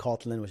 1,000%.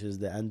 Kotlin, which is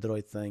the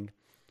Android thing.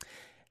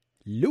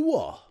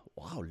 Lua.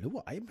 Wow,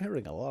 Lua. I'm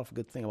hearing a lot of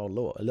good thing about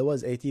Lua. Lua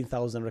is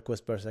 18,000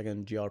 requests per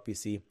second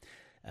gRPC.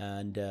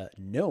 And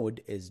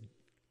Node is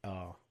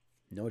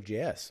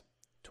Node.js,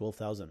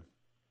 12,000.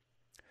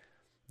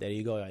 There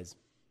you go, guys.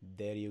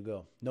 There you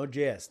go.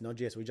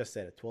 Node.js. We just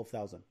said it.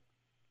 12,000.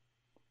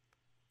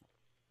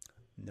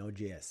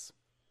 Node.js.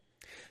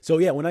 So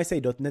yeah, when I say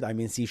 .NET, I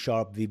mean C#,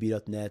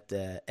 VB.NET,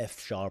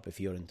 F# if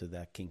you're into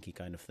that kinky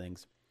kind of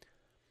things.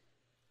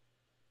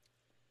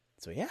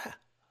 So yeah,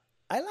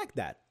 I like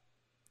that.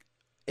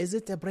 Is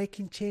it a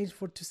breaking change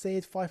to say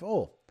it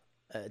 5.0?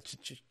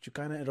 To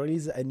kind of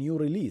release a new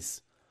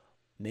release?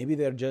 Maybe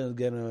they're just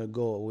gonna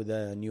go with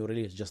a new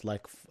release, just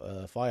like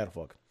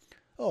Firefox.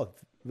 Oh,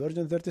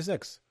 version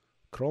 36,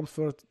 Chrome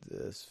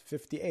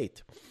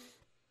 58.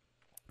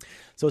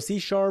 So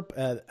C#,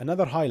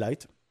 another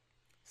highlight.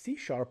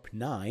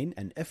 C#9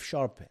 and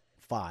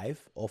F#5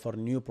 offer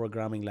new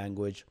programming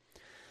language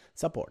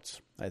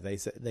supports.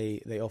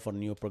 They offer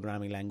new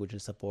programming language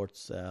and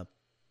supports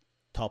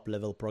top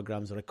level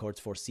programs, records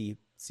for C,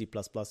 C++,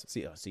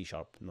 C#,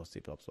 no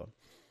C++.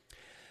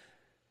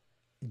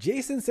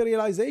 JSON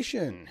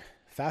serialization,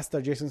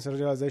 faster JSON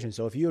serialization.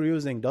 So if you're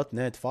using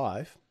 .NET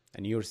 5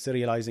 and you're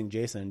serializing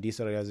JSON and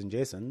deserializing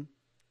JSON,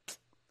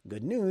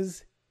 good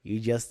news, your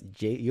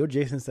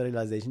JSON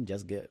serialization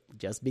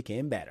just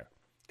became better,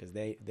 because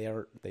they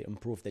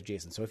improved the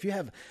JSON. So if you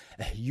have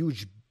a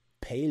huge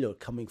payload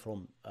coming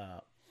from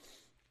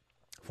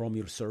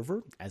your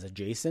server as a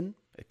JSON,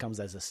 it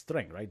comes as a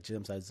string, right? It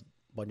comes as a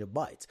bunch of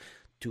bytes.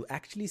 To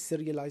actually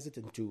serialize it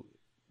into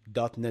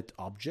 .NET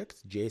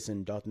objects,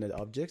 JSON.NET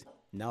objects,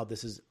 now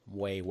this is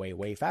way, way,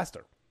 way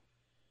faster.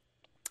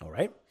 All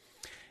right.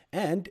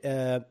 And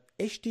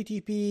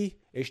HTTP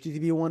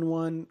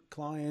 1.1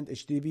 client,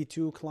 HTTP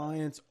 2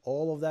 clients,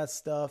 all of that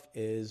stuff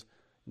is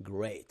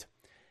great.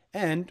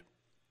 And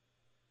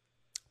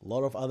a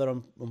lot of other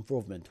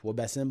improvement.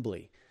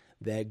 WebAssembly,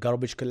 the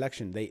garbage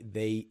collection,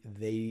 they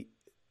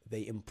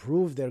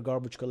improve their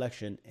garbage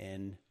collection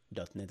in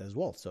 .NET as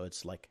well. So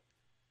it's like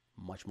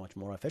much, much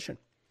more efficient.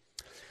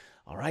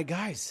 All right,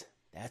 guys,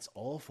 that's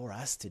all for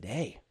us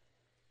today.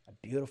 A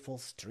beautiful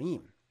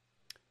stream.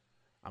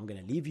 I'm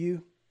going to leave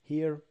you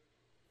here.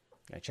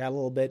 I'm going to chat a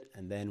little bit,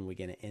 and then we're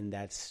going to end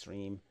that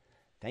stream.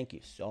 Thank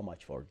you so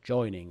much for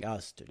joining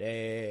us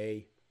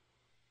today.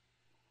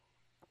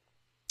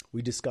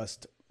 We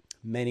discussed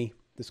many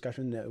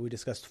discussions. We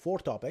discussed 4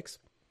 topics.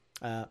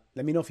 Let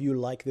me know if you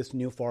like this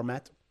new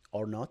format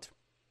or not.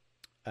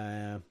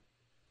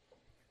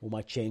 We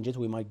might change it.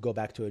 We might go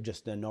back to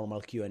just a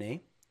normal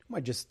Q&A.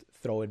 Might just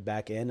throw it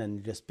back in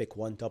and just pick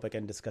one topic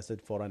and discuss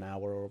it for an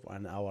hour or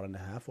an hour and a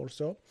half or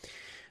so.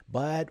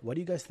 But what do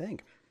you guys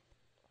think?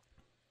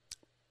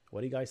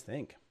 What do you guys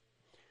think?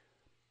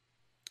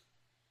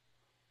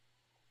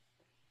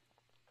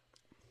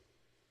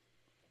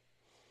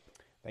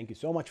 Thank you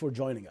so much for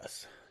joining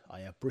us. I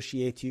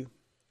appreciate you.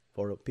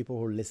 For people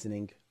who are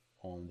listening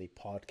on the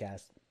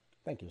podcast,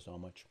 thank you so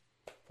much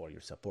for your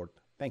support.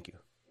 Thank you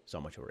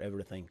so much for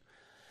everything.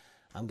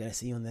 I'm going to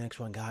see you on the next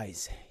one,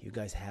 guys. You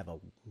guys have a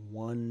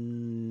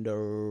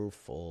wonderful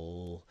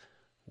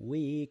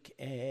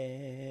weekend,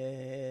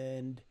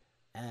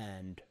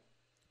 and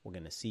we're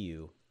going to see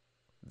you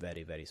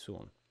very, very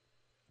soon.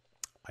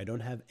 I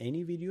don't have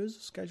any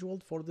videos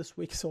scheduled for this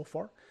week so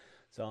far,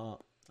 so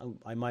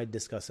I might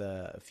discuss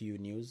a few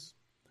news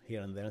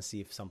here and there and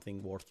see if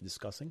something worth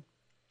discussing,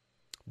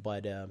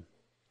 but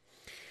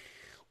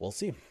we'll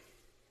see.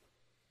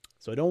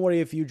 So don't worry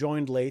if you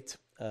joined late.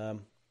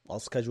 I'll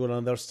schedule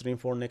another stream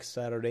for next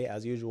Saturday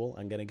as usual.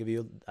 I'll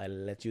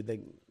let you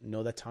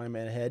know the time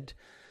ahead.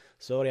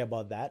 Sorry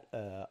about that.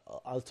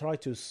 I'll try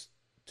to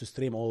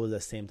stream all at the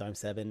same time,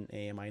 7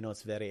 a.m. I know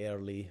it's very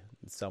early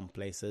in some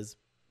places,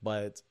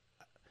 but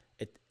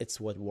it's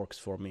what works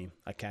for me.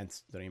 I can't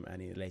stream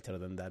any later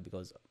than that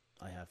because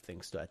I have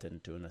things to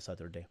attend to on a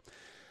Saturday.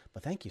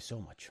 But thank you so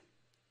much.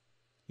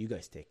 You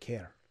guys take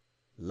care.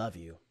 Love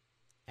you.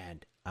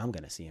 And I'm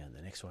going to see you in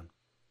the next one.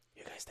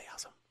 You guys stay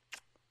awesome.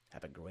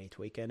 Have a great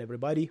weekend,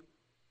 everybody.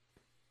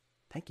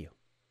 Thank you.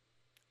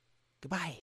 Goodbye.